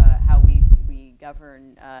 how we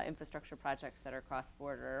govern infrastructure projects that are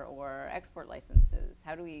cross-border or export licenses?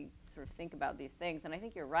 How do we sort of think about these things? And I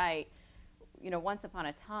think you're right. Once upon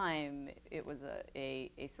a time, it was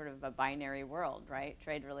a sort of a binary world, right?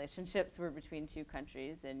 Trade relationships were between two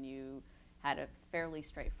countries, and you had a fairly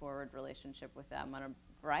straightforward relationship with them on a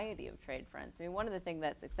variety of trade fronts. I mean, one of the things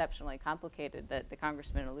that's exceptionally complicated that the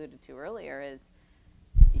Congressman alluded to earlier is,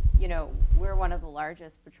 we're one of the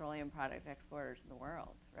largest petroleum product exporters in the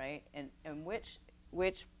world, right? And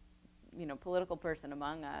which political person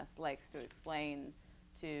among us likes to explain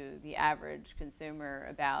to the average consumer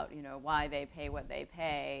about, why they pay what they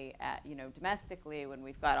pay at, domestically when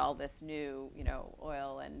we've got all this new,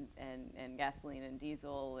 oil and gasoline and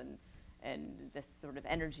diesel and this sort of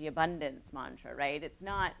energy abundance mantra, right? It's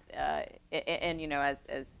not,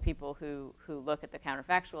 as people who look at the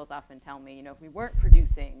counterfactuals often tell me, if we weren't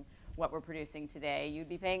producing what we're producing today, you'd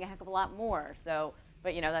be paying a heck of a lot more. So,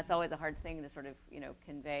 but that's always a hard thing to sort of,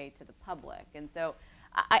 convey to the public. And so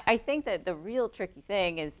I think that the real tricky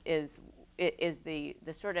thing is the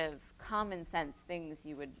sort of common sense things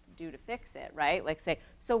you would do to fix it, right? Like say,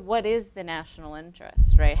 so what is the national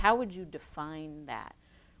interest, right? How would you define that?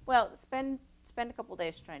 Well, spend a couple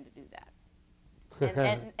days trying to do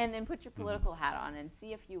that, and then put your political hat on and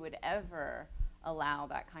see if you would ever allow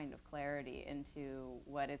that kind of clarity into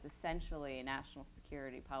what is essentially a national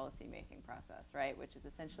security policy making process, right? Which is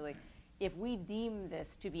essentially, if we deem this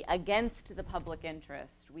to be against the public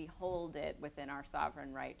interest, we hold it within our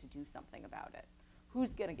sovereign right to do something about it. Who's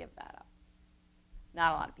going to give that up?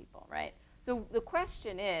 Not a lot of people, right? So the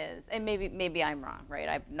question is, and maybe I'm wrong, right?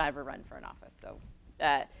 I've never run for an office, so.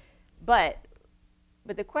 But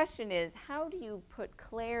the question is, how do you put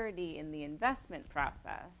clarity in the investment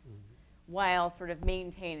process while sort of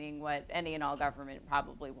maintaining what any and all government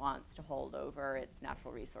probably wants to hold over its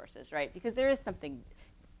natural resources, right? Because there is something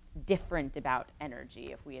different about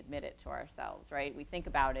energy if we admit it to ourselves, right? We think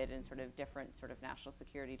about it in sort of different sort of national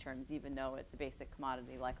security terms, even though it's a basic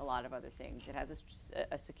commodity like a lot of other things. It has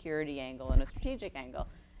a security angle and a strategic angle.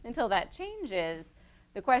 Until that changes,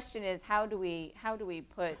 the question is, how do we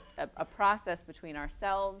put a process between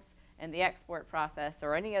ourselves and the export process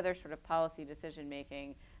or any other sort of policy decision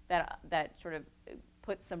making that sort of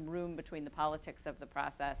puts some room between the politics of the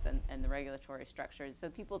process and the regulatory structures, so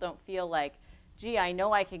people don't feel like gee, I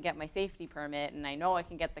know I can get my safety permit and I know I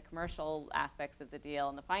can get the commercial aspects of the deal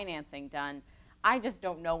and the financing done. I just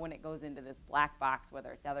don't know when it goes into this black box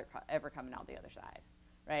whether it's ever coming out the other side,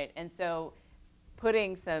 right? And so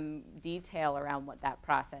putting some detail around what that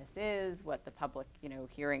process is, what the public,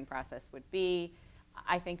 hearing process would be,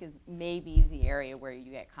 I think is maybe the area where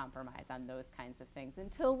you get compromise on those kinds of things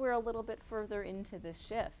until we're a little bit further into this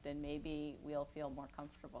shift, and maybe we'll feel more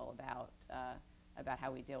comfortable about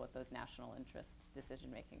how we deal with those national interest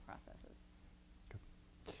decision-making processes. Okay.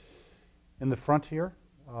 In the front here,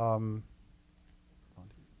 and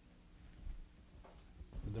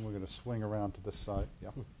then we're going to swing around to this side.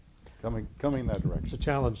 Yeah, coming in that direction. It's a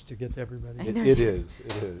challenge to get to everybody. It is.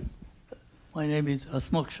 My name is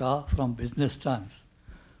Asmuk Shah from Business Times.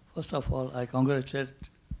 First of all, I congratulate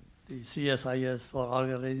the CSIS for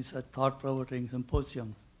organizing such thought-provoking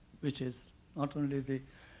symposium, which is not only the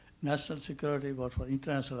national security but for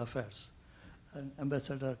international affairs. And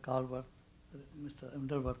Ambassador Karl, Mr.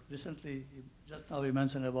 Inderfurth, recently, just now he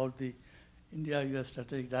mentioned about the India-US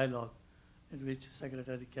strategic dialogue in which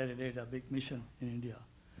Secretary Kerry led a big mission in India.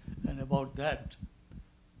 And about that,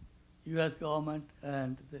 US government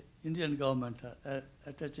and the Indian government are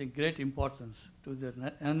attaching great importance to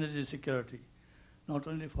the energy security, not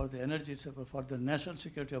only for the energy itself, but for the national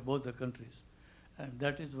security of both the countries. And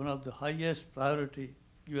that is one of the highest priority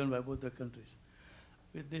given by both the countries.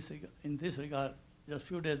 In this regard, just a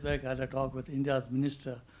few days back I had a talk with India's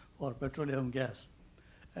Minister for Petroleum Gas.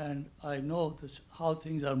 And I know how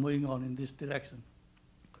things are moving on in this direction.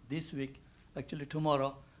 This week, actually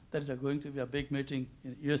tomorrow, there is going to be a big meeting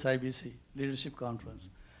in USIBC, Leadership Conference.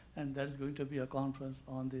 And there is going to be a conference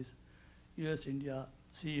on this US-India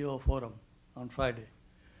CEO Forum on Friday.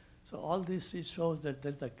 So all this shows that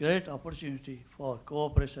there is a great opportunity for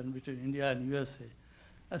cooperation between India and USA,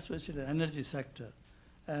 especially the energy sector.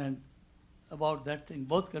 And about that thing,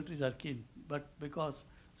 both countries are keen, but because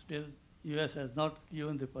still US has not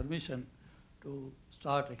given the permission to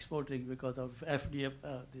start exporting because of FDA,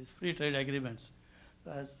 these free trade agreements.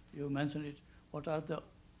 As you mentioned it, what are the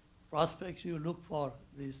prospects you look for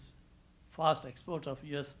these fast exports of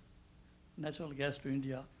US natural gas to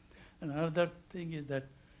India? And another thing is that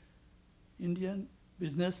Indian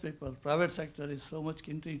business people, private sector is so much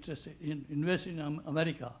interested in investing in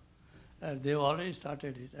America. They've already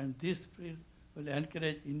started it, and this will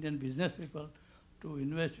encourage Indian business people to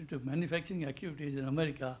invest into manufacturing activities in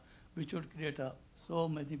America, which would create so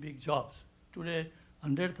many big jobs. Today,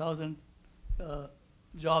 100,000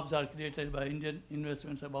 jobs are created by Indian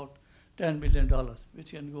investments, about $10 billion,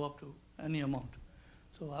 which can go up to any amount.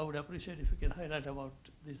 So I would appreciate if you can highlight about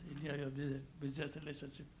this India business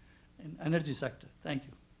relationship in energy sector. Thank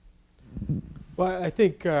you. Well, I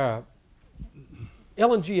think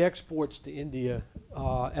LNG exports to India,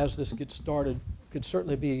 as this gets started, could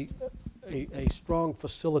certainly be a strong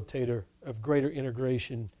facilitator of greater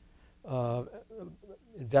integration,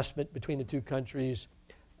 investment between the two countries.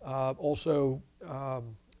 Also,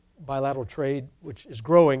 bilateral trade, which is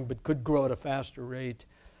growing but could grow at a faster rate.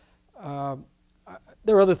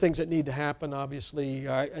 There are other things that need to happen, obviously.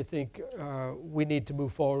 I think we need to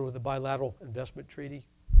move forward with a bilateral investment treaty.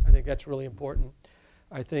 I think that's really important.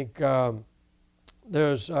 I think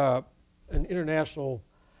there's an international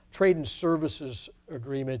trade and services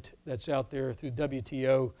agreement that's out there through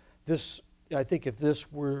WTO. I think if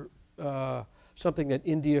this were something that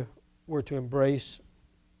India were to embrace,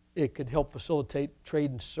 it could help facilitate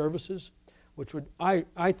trade and services, which would,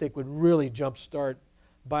 I think, would really jumpstart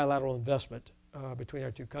bilateral investment between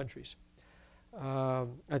our two countries.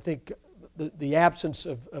 I think the absence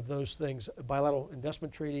of those things, a bilateral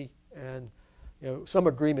investment treaty and some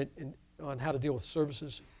agreement on how to deal with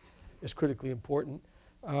services, is critically important.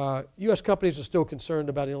 U.S. companies are still concerned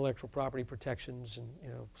about intellectual property protections and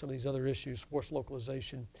some of these other issues, forced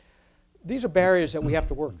localization. These are barriers that we have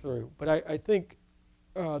to work through, but I think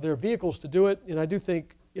there are vehicles to do it, and I do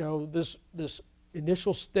think this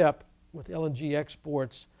initial step with LNG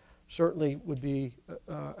exports certainly would be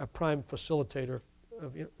a prime facilitator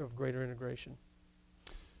of greater integration.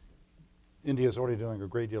 India is already doing a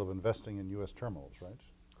great deal of investing in U.S. terminals, right?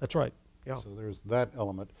 That's right. Yeah. So there's that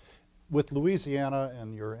element. With Louisiana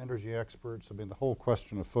and your energy experts, I mean, the whole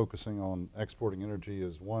question of focusing on exporting energy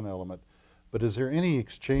is one element, but is there any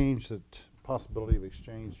possibility of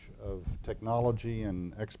exchange of technology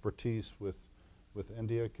and expertise with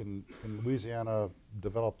India? Can Louisiana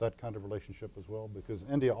develop that kind of relationship as well? Because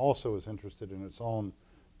India also is interested in its own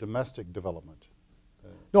domestic development.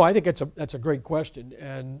 No, I think that's a great question.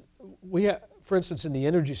 And we have, for instance, in the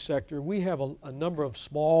energy sector, we have a number of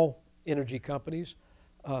small energy companies.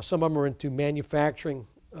 Some of them are into manufacturing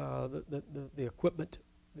the equipment,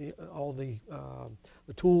 all the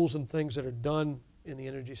tools and things that are done in the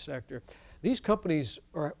energy sector. These companies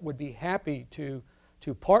would be happy to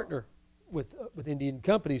partner with Indian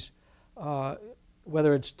companies,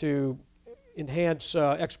 whether it's to enhance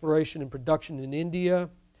exploration and production in India,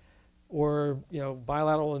 or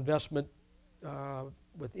bilateral investment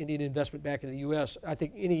with Indian investment back in the U.S. I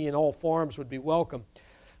think any and all farms would be welcome,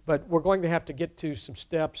 but we're going to have to get to some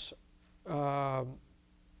steps, or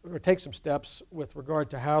take some steps with regard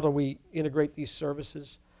to how do we integrate these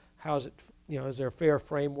services. How is it? Is there a fair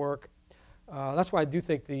framework? That's why I do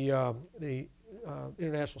think the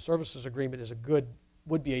International Services Agreement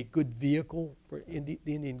would be a good vehicle for the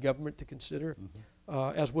Indian government to consider,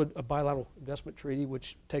 as would a bilateral investment treaty,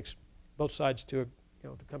 which takes both sides to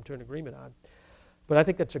come to an agreement on. But I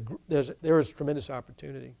think there is tremendous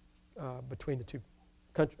opportunity between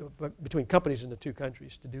between companies in the two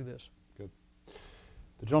countries to do this. Good.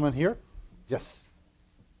 The gentleman here, yes,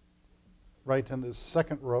 right in the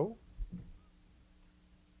second row.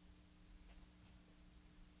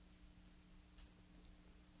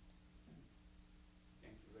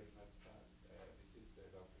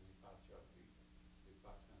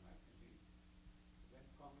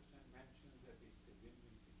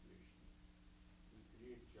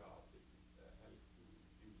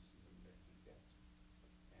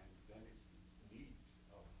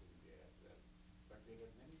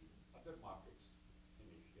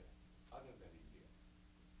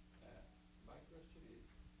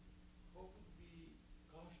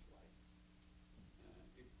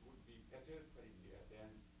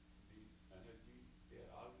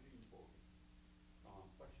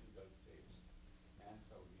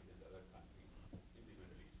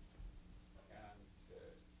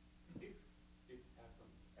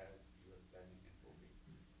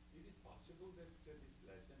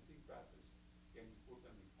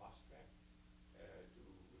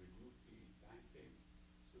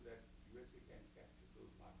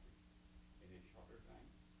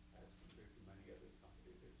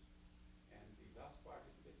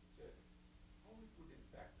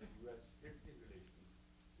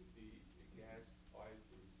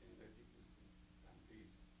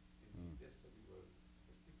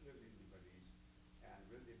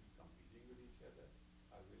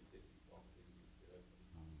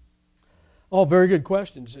 All very good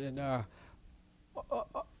questions, and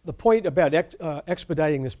the point about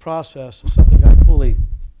expediting this process is something I fully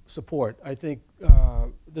support. I think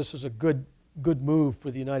this is a good move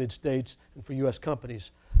for the United States and for U.S.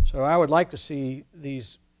 companies. So I would like to see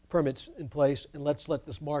these permits in place, and let's let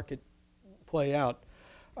this market play out.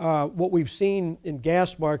 What we've seen in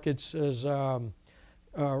gas markets is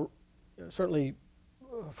certainly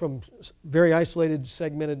from very isolated,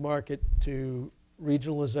 segmented market to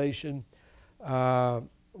regionalization.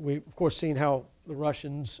 We've, of course, seen how the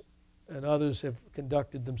Russians and others have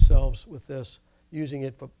conducted themselves with this, using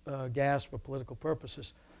it for gas for political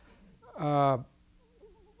purposes.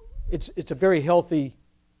 It's a very healthy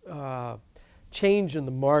change in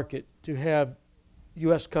the market to have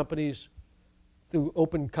U.S. companies, through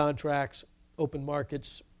open contracts, open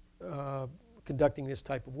markets, conducting this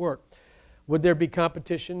type of work. Would there be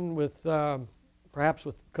competition with perhaps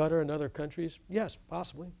with Qatar and other countries? Yes,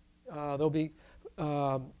 possibly. It'll be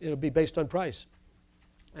based on price,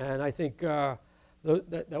 and I think that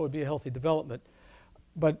would be a healthy development.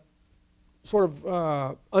 But sort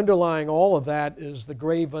of underlying all of that is the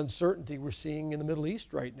grave uncertainty we're seeing in the Middle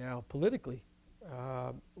East right now politically.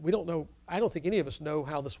 We don't know. I don't think any of us know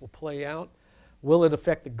how this will play out. Will it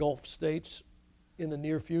affect the Gulf states in the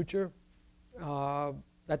near future?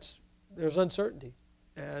 There's uncertainty,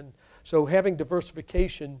 and so having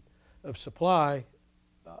diversification of supply,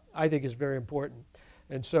 I think, is very important.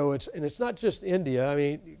 And so it's not just India. I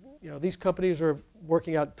mean, these companies are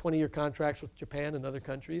working out 20-year contracts with Japan and other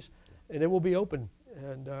countries, and it will be open.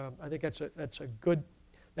 And I think that's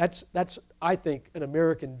I think an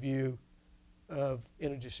American view of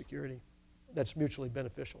energy security that's mutually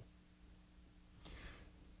beneficial.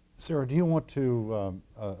 Sarah, do you want to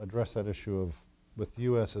address that issue of, with the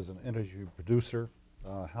U.S. as an energy producer,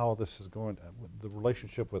 how this is going, the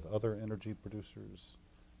relationship with other energy producers?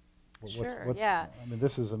 Sure, yeah. I mean,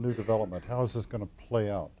 this is a new development. How is this going to play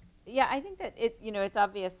out? Yeah, I think that it's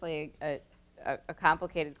obviously a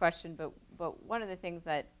complicated question, but one of the things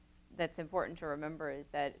that's important to remember is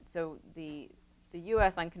that the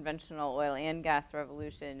U.S. unconventional oil and gas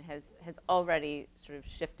revolution has already sort of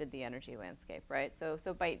shifted the energy landscape, right? So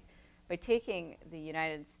by taking the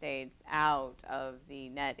United States out of the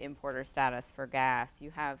net importer status for gas,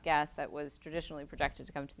 you have gas that was traditionally projected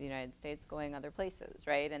to come to the United States going other places,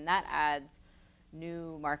 right? And that adds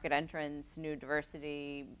new market entrants, new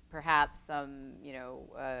diversity, perhaps some,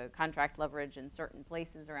 contract leverage in certain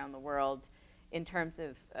places around the world, in terms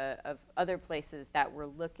of other places that were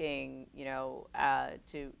looking,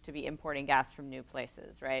 to be importing gas from new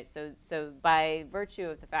places, right? So by virtue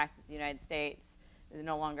of the fact that the United States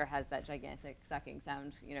no longer has that gigantic sucking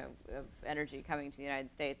sound, of energy coming to the United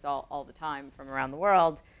States all the time from around the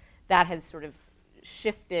world, that has sort of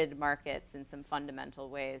shifted markets in some fundamental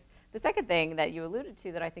ways. The second thing that you alluded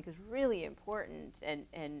to that I think is really important and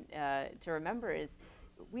to remember is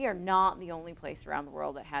we are not the only place around the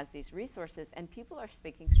world that has these resources, and people are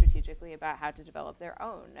thinking strategically about how to develop their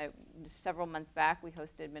own. Several months back, we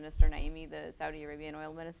hosted Minister Naimi, the Saudi Arabian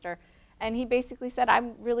oil minister, and he basically said,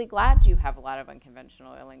 I'm really glad you have a lot of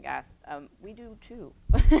unconventional oil and gas. We do too.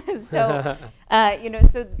 So,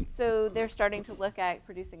 so they're starting to look at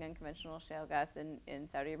producing unconventional shale gas in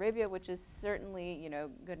Saudi Arabia, which is certainly,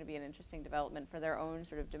 going to be an interesting development for their own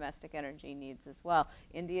sort of domestic energy needs as well.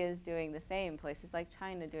 India is doing the same, places like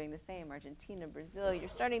China doing the same, Argentina, Brazil. You're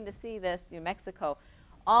starting to see this, Mexico.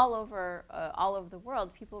 All over the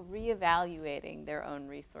world, people reevaluating their own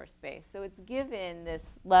resource base. So it's given this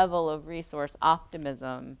level of resource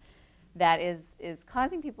optimism that is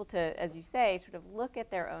causing people to, as you say, sort of look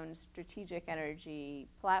at their own strategic energy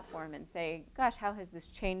platform and say, gosh, how has this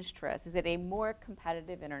changed for us? Is it a more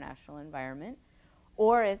competitive international environment?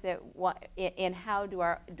 Or is it in how do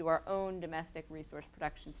our own domestic resource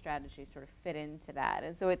production strategies sort of fit into that?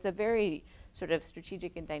 And so it's a very sort of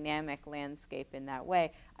strategic and dynamic landscape in that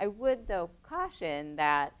way. I would, though, caution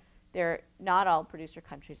that not all producer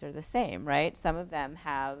countries are the same, right? Some of them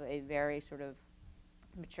have a very sort of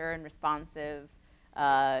mature and responsive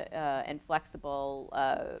and flexible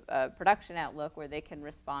production outlook where they can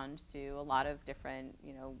respond to a lot of different,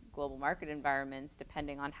 global market environments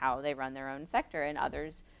depending on how they run their own sector, and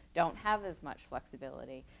others don't have as much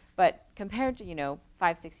flexibility. But compared to,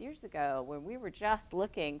 5-6 years ago, when we were just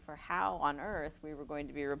looking for how on earth we were going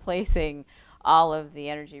to be replacing all of the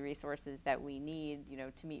energy resources that we need,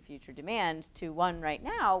 to meet future demand, to one right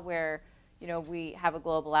now where, we have a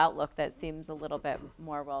global outlook that seems a little bit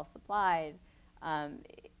more well supplied,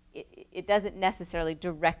 it doesn't necessarily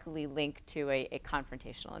directly link to a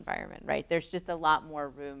confrontational environment, right? There's just a lot more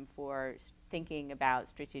room for thinking about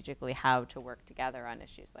strategically how to work together on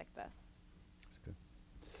issues like this. That's good.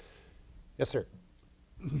 Yes, sir.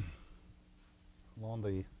 Along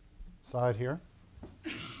the side here.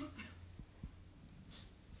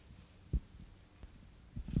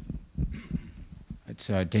 It's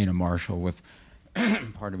Dana Marshall with,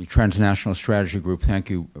 pardon me, Transnational Strategy Group. Thank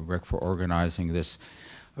you, Rick, for organizing this.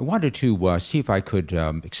 I wanted to see if I could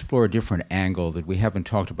explore a different angle that we haven't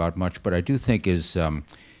talked about much, but I do think is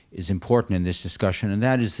important in this discussion, and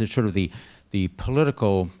that is the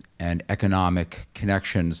political and economic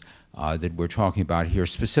connections that we're talking about here.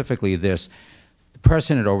 Specifically this, the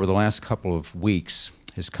President over the last couple of weeks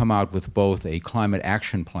has come out with both a climate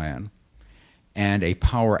action plan and a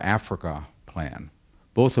Power Africa plan,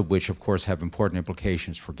 both of which, of course, have important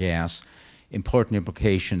implications for gas, important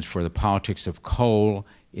implications for the politics of coal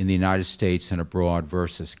in the United States and abroad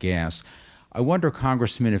versus gas. I wonder,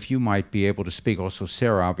 Congressman, if you might be able to speak, also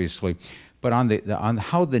Sarah, obviously, but on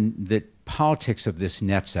how the politics of this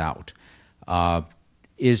nets out.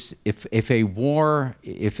 Is if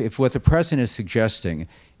what the President is suggesting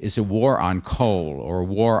is a war on coal or a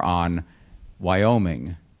war on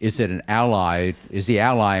Wyoming, is it an ally? Is he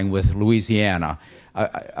allying with Louisiana?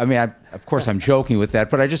 I mean, of course, I'm joking with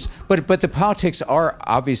that, but the politics are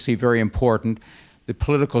obviously very important. The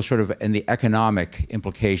political and the economic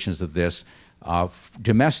implications of this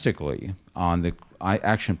domestically on the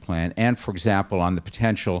action plan, and, for example, on the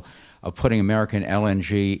potential of putting American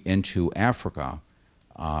LNG into Africa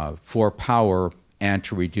for power and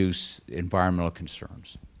to reduce environmental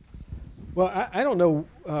concerns. Well, I don't know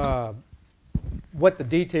what the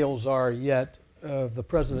details are yet of the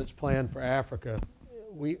President's plan for Africa.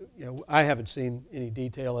 I haven't seen any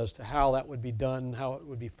detail as to how that would be done, how it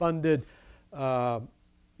would be funded.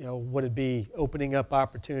 Would it be opening up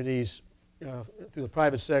opportunities through the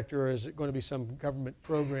private sector, or is it going to be some government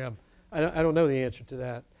program? I don't know the answer to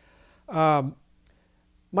that.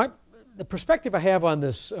 The perspective I have on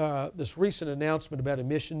this this recent announcement about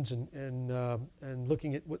emissions and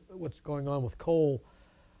looking at what's going on with coal,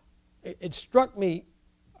 it struck me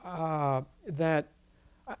that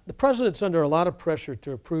the President's under a lot of pressure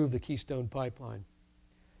to approve the Keystone Pipeline.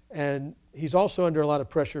 And he's also under a lot of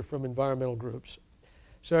pressure from environmental groups.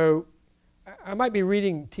 So I might be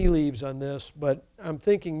reading tea leaves on this, but I'm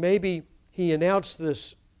thinking maybe he announced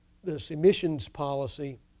this emissions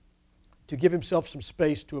policy to give himself some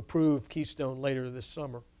space to approve Keystone later this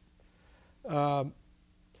summer. I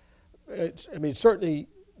mean, certainly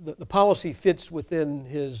the policy fits within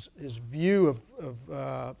his view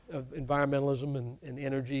of environmentalism and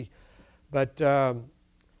energy, but you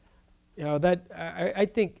know, that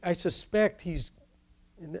I suspect he's,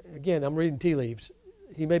 again, I'm reading tea leaves,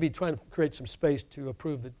 he may be trying to create some space to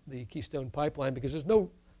approve the Keystone pipeline, because there's no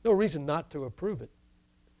reason not to approve it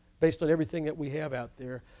based on everything that we have out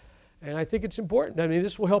there. And I think it's important. I mean,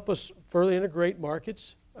 this will help us further integrate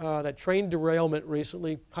markets. That train derailment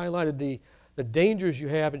recently highlighted the dangers you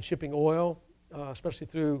have in shipping oil, especially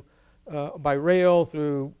through by rail,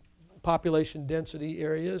 through population density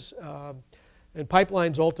areas. And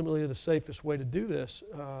pipelines ultimately are the safest way to do this.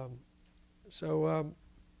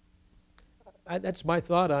 That's my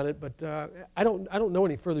thought on it, but I don't know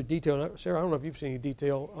any further detail. Sarah, I don't know if you've seen any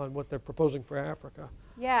detail on what they're proposing for Africa.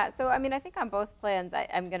 Yeah, so I mean, I think on both plans,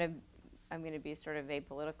 I'm gonna be sort of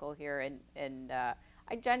apolitical here, and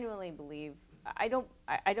I genuinely believe I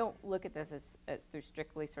don't look at this as through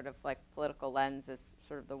strictly sort of like political lens, as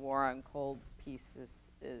sort of the war on coal piece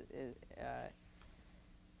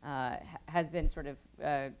has been sort of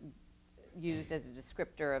used as a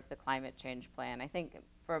descriptor of the climate change plan. I think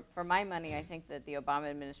for my money, I think that the Obama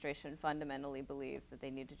administration fundamentally believes that they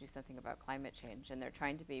need to do something about climate change, and they're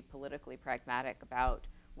trying to be politically pragmatic about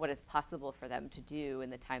what is possible for them to do in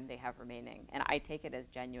the time they have remaining. And I take it as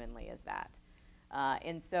genuinely as that.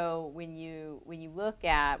 And so when you look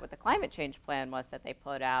at what the climate change plan was that they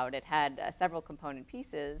put out, it had several component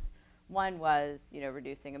pieces. One was, you know,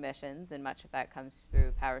 reducing emissions, and much of that comes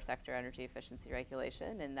through power sector energy efficiency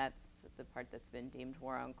regulation, and that's the part that's been deemed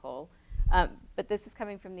war on coal. But this is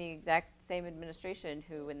coming from the exact same administration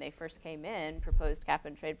who, when they first came in, proposed cap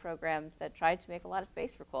and trade programs that tried to make a lot of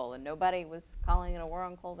space for coal, and nobody was calling it a war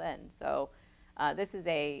on coal then. So this is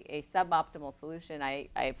a suboptimal solution.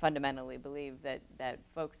 I fundamentally believe that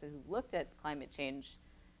folks who looked at climate change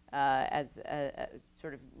as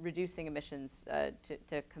sort of reducing emissions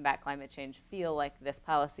to combat climate change feel like this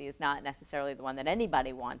policy is not necessarily the one that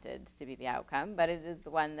anybody wanted to be the outcome, but it is the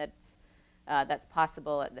one that's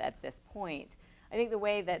possible at this point. I think the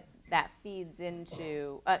way that feeds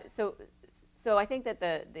into so I think that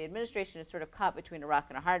the administration is sort of caught between a rock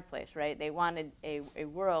and a hard place, right? They wanted a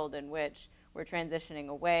world in which we're transitioning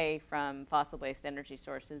away from fossil-based energy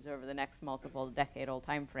sources over the next multiple decade-old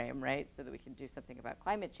time frame, right, so that we can do something about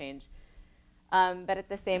climate change. But at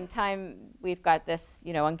the same time, we've got this,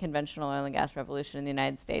 you know, unconventional oil and gas revolution in the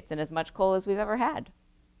United States, and as much coal as we've ever had.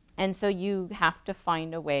 And so you have to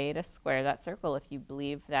find a way to square that circle if you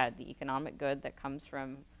believe that the economic good that comes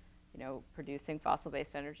from, you know, producing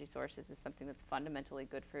fossil-based energy sources is something that's fundamentally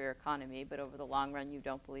good for your economy, but over the long run, you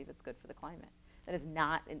don't believe it's good for the climate. That is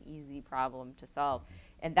not an easy problem to solve.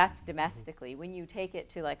 And that's domestically. When you take it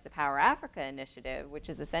to like the Power Africa initiative, which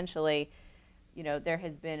is essentially, you know, there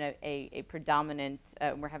has been a predominant,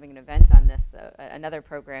 we're having an event on this, another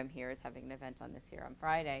program here is having an event on this here on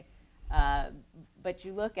Friday. But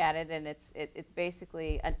you look at it and it's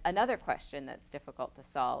basically another question that's difficult to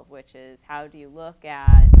solve, which is how do you look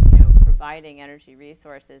at, you know, providing energy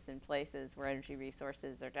resources in places where energy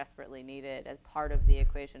resources are desperately needed as part of the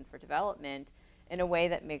equation for development in a way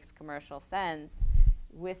that makes commercial sense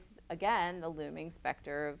with, again, the looming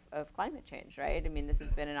specter of climate change, right? I mean, this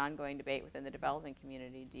has been an ongoing debate within the developing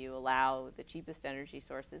community. Do you allow the cheapest energy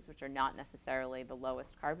sources, which are not necessarily the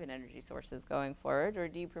lowest carbon energy sources going forward, or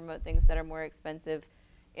do you promote things that are more expensive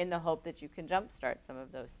in the hope that you can jumpstart some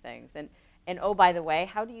of those things? And oh, by the way,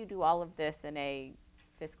 how do you do all of this in a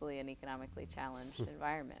fiscally and economically challenged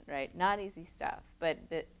environment, right? Not easy stuff, but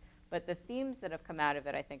the themes that have come out of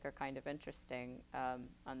it, I think, are kind of interesting.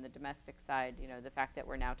 On the domestic side, you know, the fact that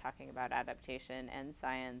we're now talking about adaptation and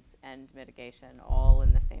science and mitigation all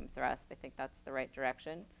in the same thrust, I think that's the right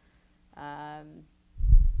direction.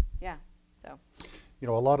 Yeah, so. You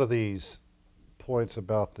know, a lot of these points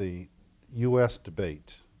about the U.S.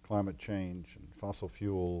 debate, climate change and fossil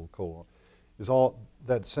fuel, coal, is all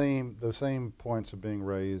those same points are being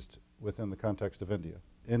raised within the context of India.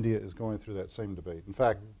 India is going through that same debate. In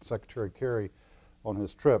fact, Secretary Kerry, on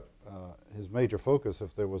his trip, his major focus,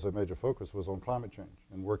 if there was a major focus, was on climate change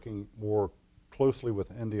and working more closely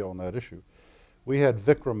with India on that issue. We had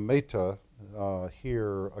Vikram Mehta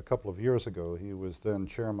here a couple of years ago. He was then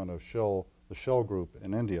chairman of the Shell Group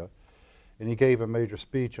in India, and he gave a major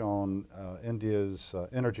speech on India's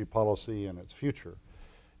energy policy and its future.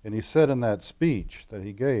 And he said in that speech that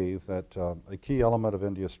he gave that a key element of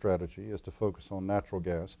India's strategy is to focus on natural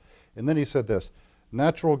gas. And then he said this: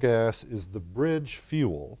 natural gas is the bridge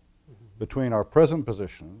fuel between our present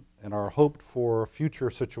position and our hoped for future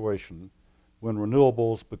situation when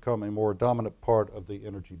renewables become a more dominant part of the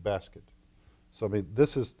energy basket. So I mean,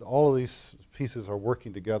 all of these pieces are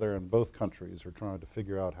working together, and both countries are trying to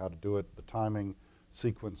figure out how to do it, the timing,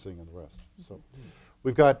 sequencing, and the rest. So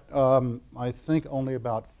we've got, I think, only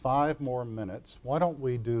about 5 more minutes. Why don't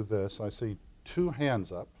we do this? I see 2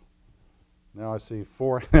 hands up. Now I see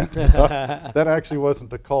 4 hands up. That actually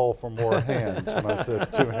wasn't a call for more hands when I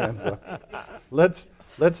said 2 hands up.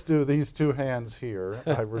 Let's do these 2 hands here.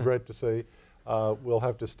 I regret to say we'll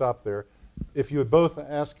have to stop there. If you would both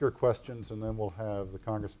ask your questions, and then we'll have the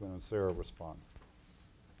Congressman and Sarah respond.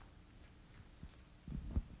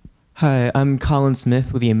 Hi, I'm Colin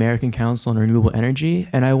Smith with the American Council on Renewable Energy,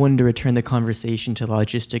 and I wanted to return the conversation to the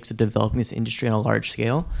logistics of developing this industry on a large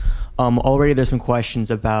scale. Already there's some questions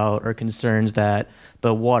about or concerns that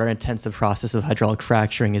the water-intensive process of hydraulic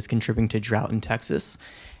fracturing is contributing to drought in Texas.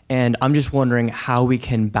 And I'm just wondering how we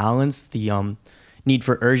can balance the need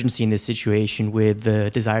for urgency in this situation with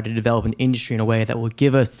the desire to develop an industry in a way that will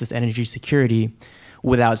give us this energy security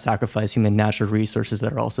without sacrificing the natural resources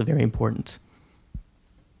that are also very important.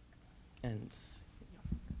 And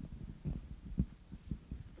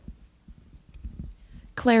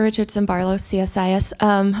Claire Richardson Barlow, CSIS.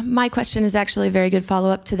 My question is actually a very good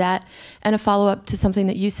follow-up to that, and a follow-up to something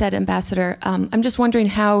that you said, Ambassador. I'm just wondering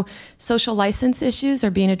how social license issues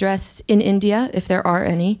are being addressed in India, if there are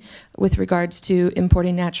any, with regards to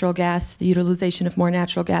importing natural gas, the utilization of more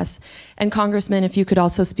natural gas. And Congressman, if you could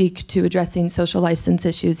also speak to addressing social license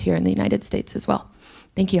issues here in the United States as well.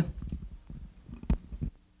 Thank you.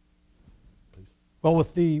 Well,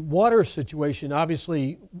 with the water situation,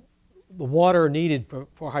 obviously the water needed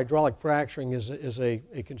for hydraulic fracturing is a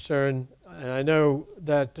concern. And I know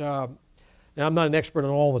that, now I'm not an expert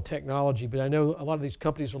on all the technology, but I know a lot of these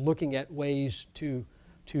companies are looking at ways to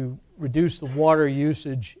reduce the water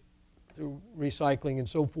usage through recycling and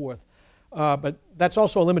so forth. But that's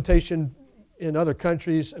also a limitation in other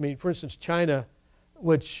countries. I mean, for instance, China,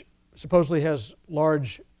 which supposedly has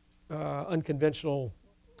large unconventional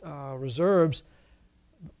reserves,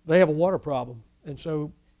 they have a water problem. And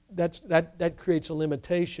so that creates a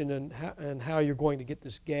limitation in how you're going to get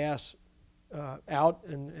this gas out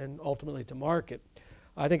and ultimately to market.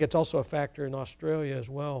 I think it's also a factor in Australia as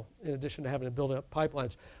well, in addition to having to build up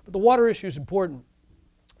pipelines. But the water issue is important.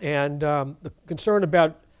 And the concern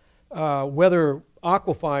about whether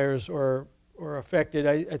aquifers are affected,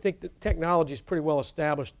 I think the technology is pretty well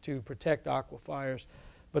established to protect aquifers,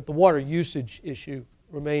 but the water usage issue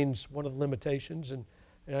remains one of the limitations, and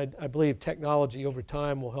I believe technology over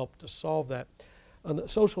time will help to solve that. On the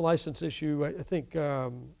social license issue, I think,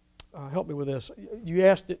 help me with this. You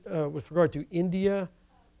asked it with regard to India.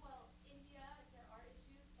 Well, India, there are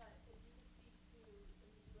issues, but if you could speak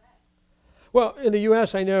to the U.S. Well, in the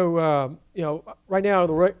U.S., I know, right now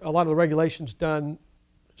a lot of the regulations done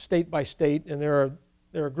state by state, and there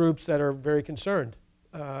are groups that are very concerned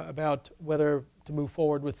about whether to move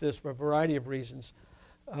forward with this for a variety of reasons.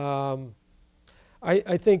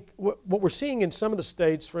 I think what we're seeing in some of the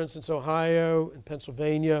states, for instance, Ohio and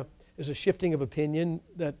Pennsylvania, is a shifting of opinion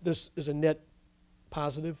that this is a net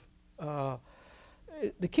positive.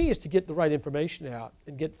 The key is to get the right information out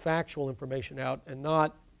and get factual information out, and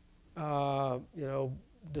not,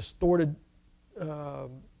 distortion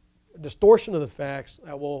of the facts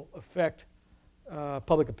that will affect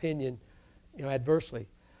public opinion, adversely.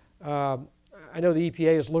 I know the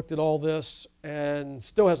EPA has looked at all this and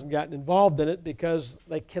still hasn't gotten involved in it because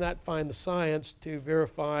they cannot find the science to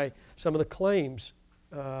verify some of the claims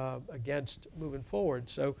against moving forward.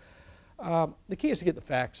 So the key is to get the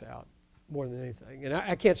facts out more than anything. And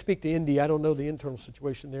I can't speak to India. I don't know the internal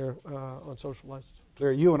situation there on social license.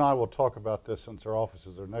 Claire, you and I will talk about this since our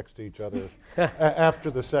offices are next to each other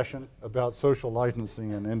after the session about social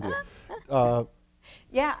licensing in India.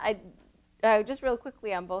 Yeah, just real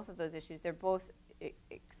quickly on both of those issues, they're both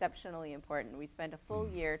exceptionally important. We spent a full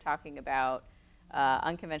year talking about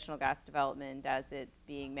unconventional gas development as it's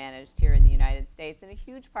being managed here in the United States, and a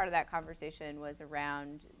huge part of that conversation was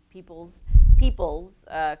around people's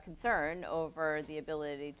concern over the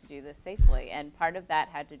ability to do this safely, and part of that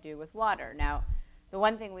had to do with water. Now, the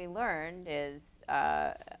one thing we learned is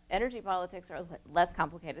energy politics are less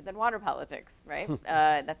complicated than water politics, right?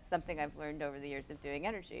 That's something I've learned over the years of doing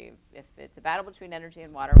energy. If it's a battle between energy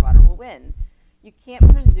and water, water will win. You can't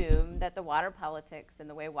presume that the water politics and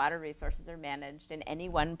the way water resources are managed in any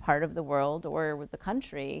one part of the world or with the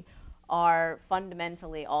country are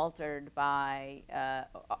fundamentally altered by,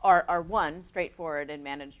 are one, straightforward and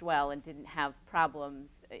managed well and didn't have problems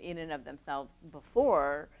in and of themselves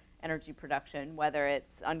before energy production, whether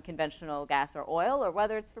it's unconventional gas or oil, or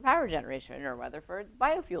whether it's for power generation, or whether for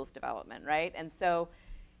biofuels development, right? And so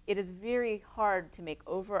it is very hard to make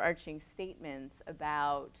overarching statements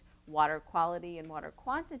about water quality and water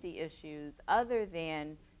quantity issues other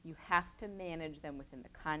than you have to manage them within the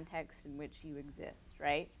context in which you exist,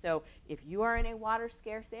 right? So if you are in a water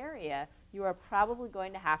scarce area, you are probably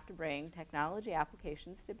going to have to bring technology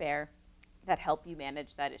applications to bear that help you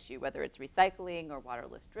manage that issue, whether it's recycling or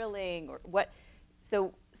waterless drilling or what.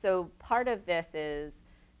 So part of this is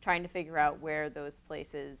trying to figure out where those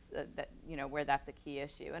places that, where that's a key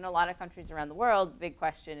issue. In a lot of countries around the world, the big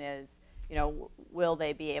question is, will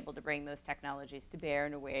they be able to bring those technologies to bear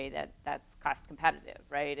in a way that's cost competitive,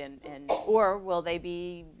 right? Or will they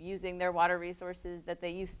be using their water resources that they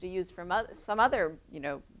used to use from some other,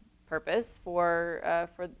 purpose for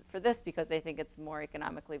this because they think it's more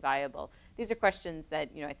economically viable? These are questions that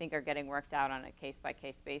I think are getting worked out on a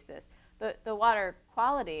case-by-case basis. The water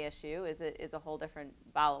quality issue is a whole different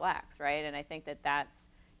ball of wax, right? And I think that's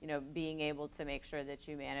being able to make sure that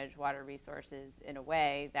you manage water resources in a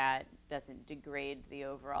way that doesn't degrade the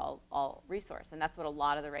overall resource. And that's what a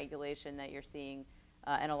lot of the regulation that you're seeing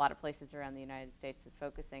in a lot of places around the United States is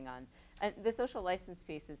focusing on. And the social license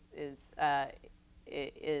piece is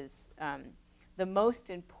the most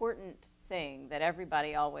important thing that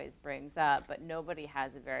everybody always brings up, but nobody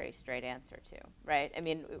has a very straight answer to, right? I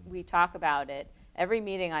mean, we talk about it. Every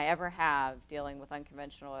meeting I ever have dealing with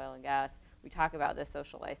unconventional oil and gas, we talk about this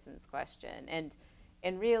social license question.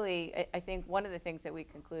 And really, I think one of the things that we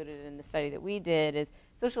concluded in the study that we did is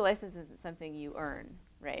social license isn't something you earn,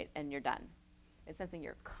 right, and you're done. It's something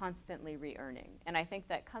you're constantly re-earning. And I think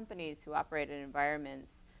that companies who operate in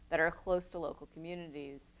environments that are close to local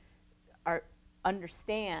communities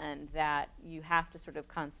understand that you have to sort of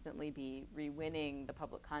constantly be re-winning the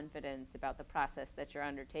public confidence about the process that you're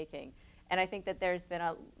undertaking. And I think that there's been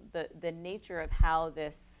the nature of how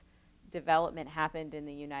this development happened in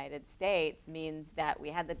the United States means that we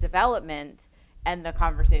had the development and the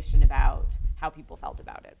conversation about how people felt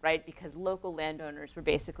about it, right? Because local landowners were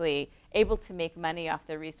basically able to make money off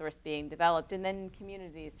the resource being developed, and then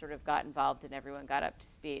communities sort of got involved and everyone got up to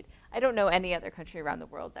speed. I don't know any other country around the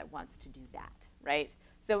world that wants to do that, right?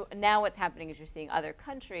 So now what's happening is you're seeing other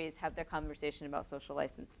countries have their conversation about social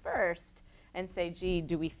license first and say, gee,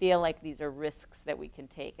 do we feel like these are risks that we can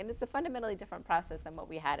take? And it's a fundamentally different process than what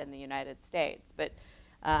we had in the United States. But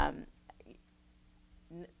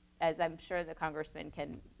as I'm sure the congressman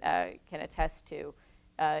can attest to,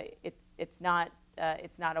 it's not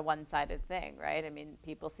a one-sided thing, right? I mean,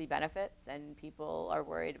 people see benefits and people are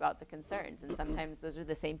worried about the concerns, and sometimes those are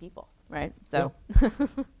the same people, right? So.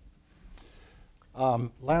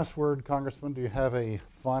 Last word, Congressman, do you have a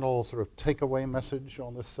final sort of takeaway message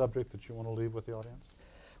on this subject that you want to leave with the audience?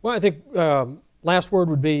 Well, I think last word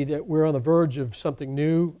would be that we're on the verge of something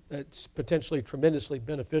new that's potentially tremendously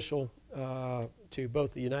beneficial to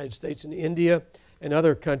both the United States and India and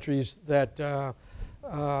other countries that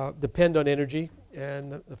depend on energy.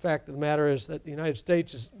 And the fact of the matter is that the United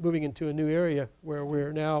States is moving into a new area where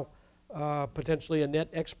we're now potentially a net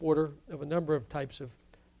exporter of a number of types of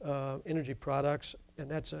energy products, and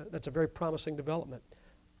that's a very promising development.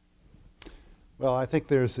 Well, I think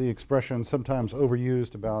there's the expression sometimes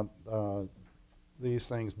overused about these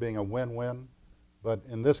things being a win-win, but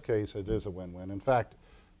in this case it is a win-win. In fact,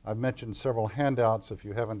 I've mentioned several handouts. If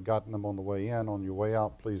you haven't gotten them on the way in, on your way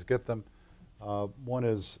out, please get them. One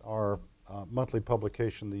is our monthly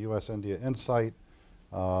publication, the U.S.-India Insight.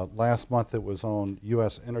 Last month it was on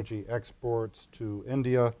U.S. energy exports to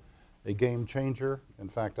India, a game changer. In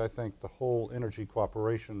fact, I think the whole energy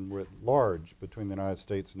cooperation writ large between the United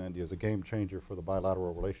States and India is a game changer for the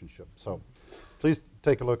bilateral relationship. So please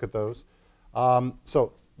take a look at those.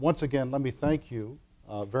 So once again, let me thank you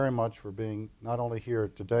very much for being not only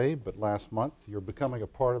here today, but last month. You're becoming a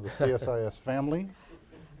part of the CSIS family.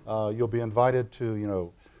 You'll be invited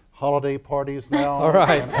to, holiday parties now. All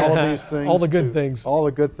right. And all of these things. All the good things. All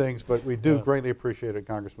the good things, but we do greatly appreciate it,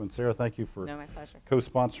 Congressman. Sarah, thank you for my pleasure.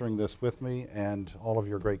 co-sponsoring this with me and all of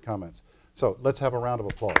your great comments. So let's have a round of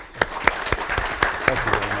applause. Thank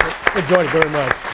you very much. Enjoyed it very much.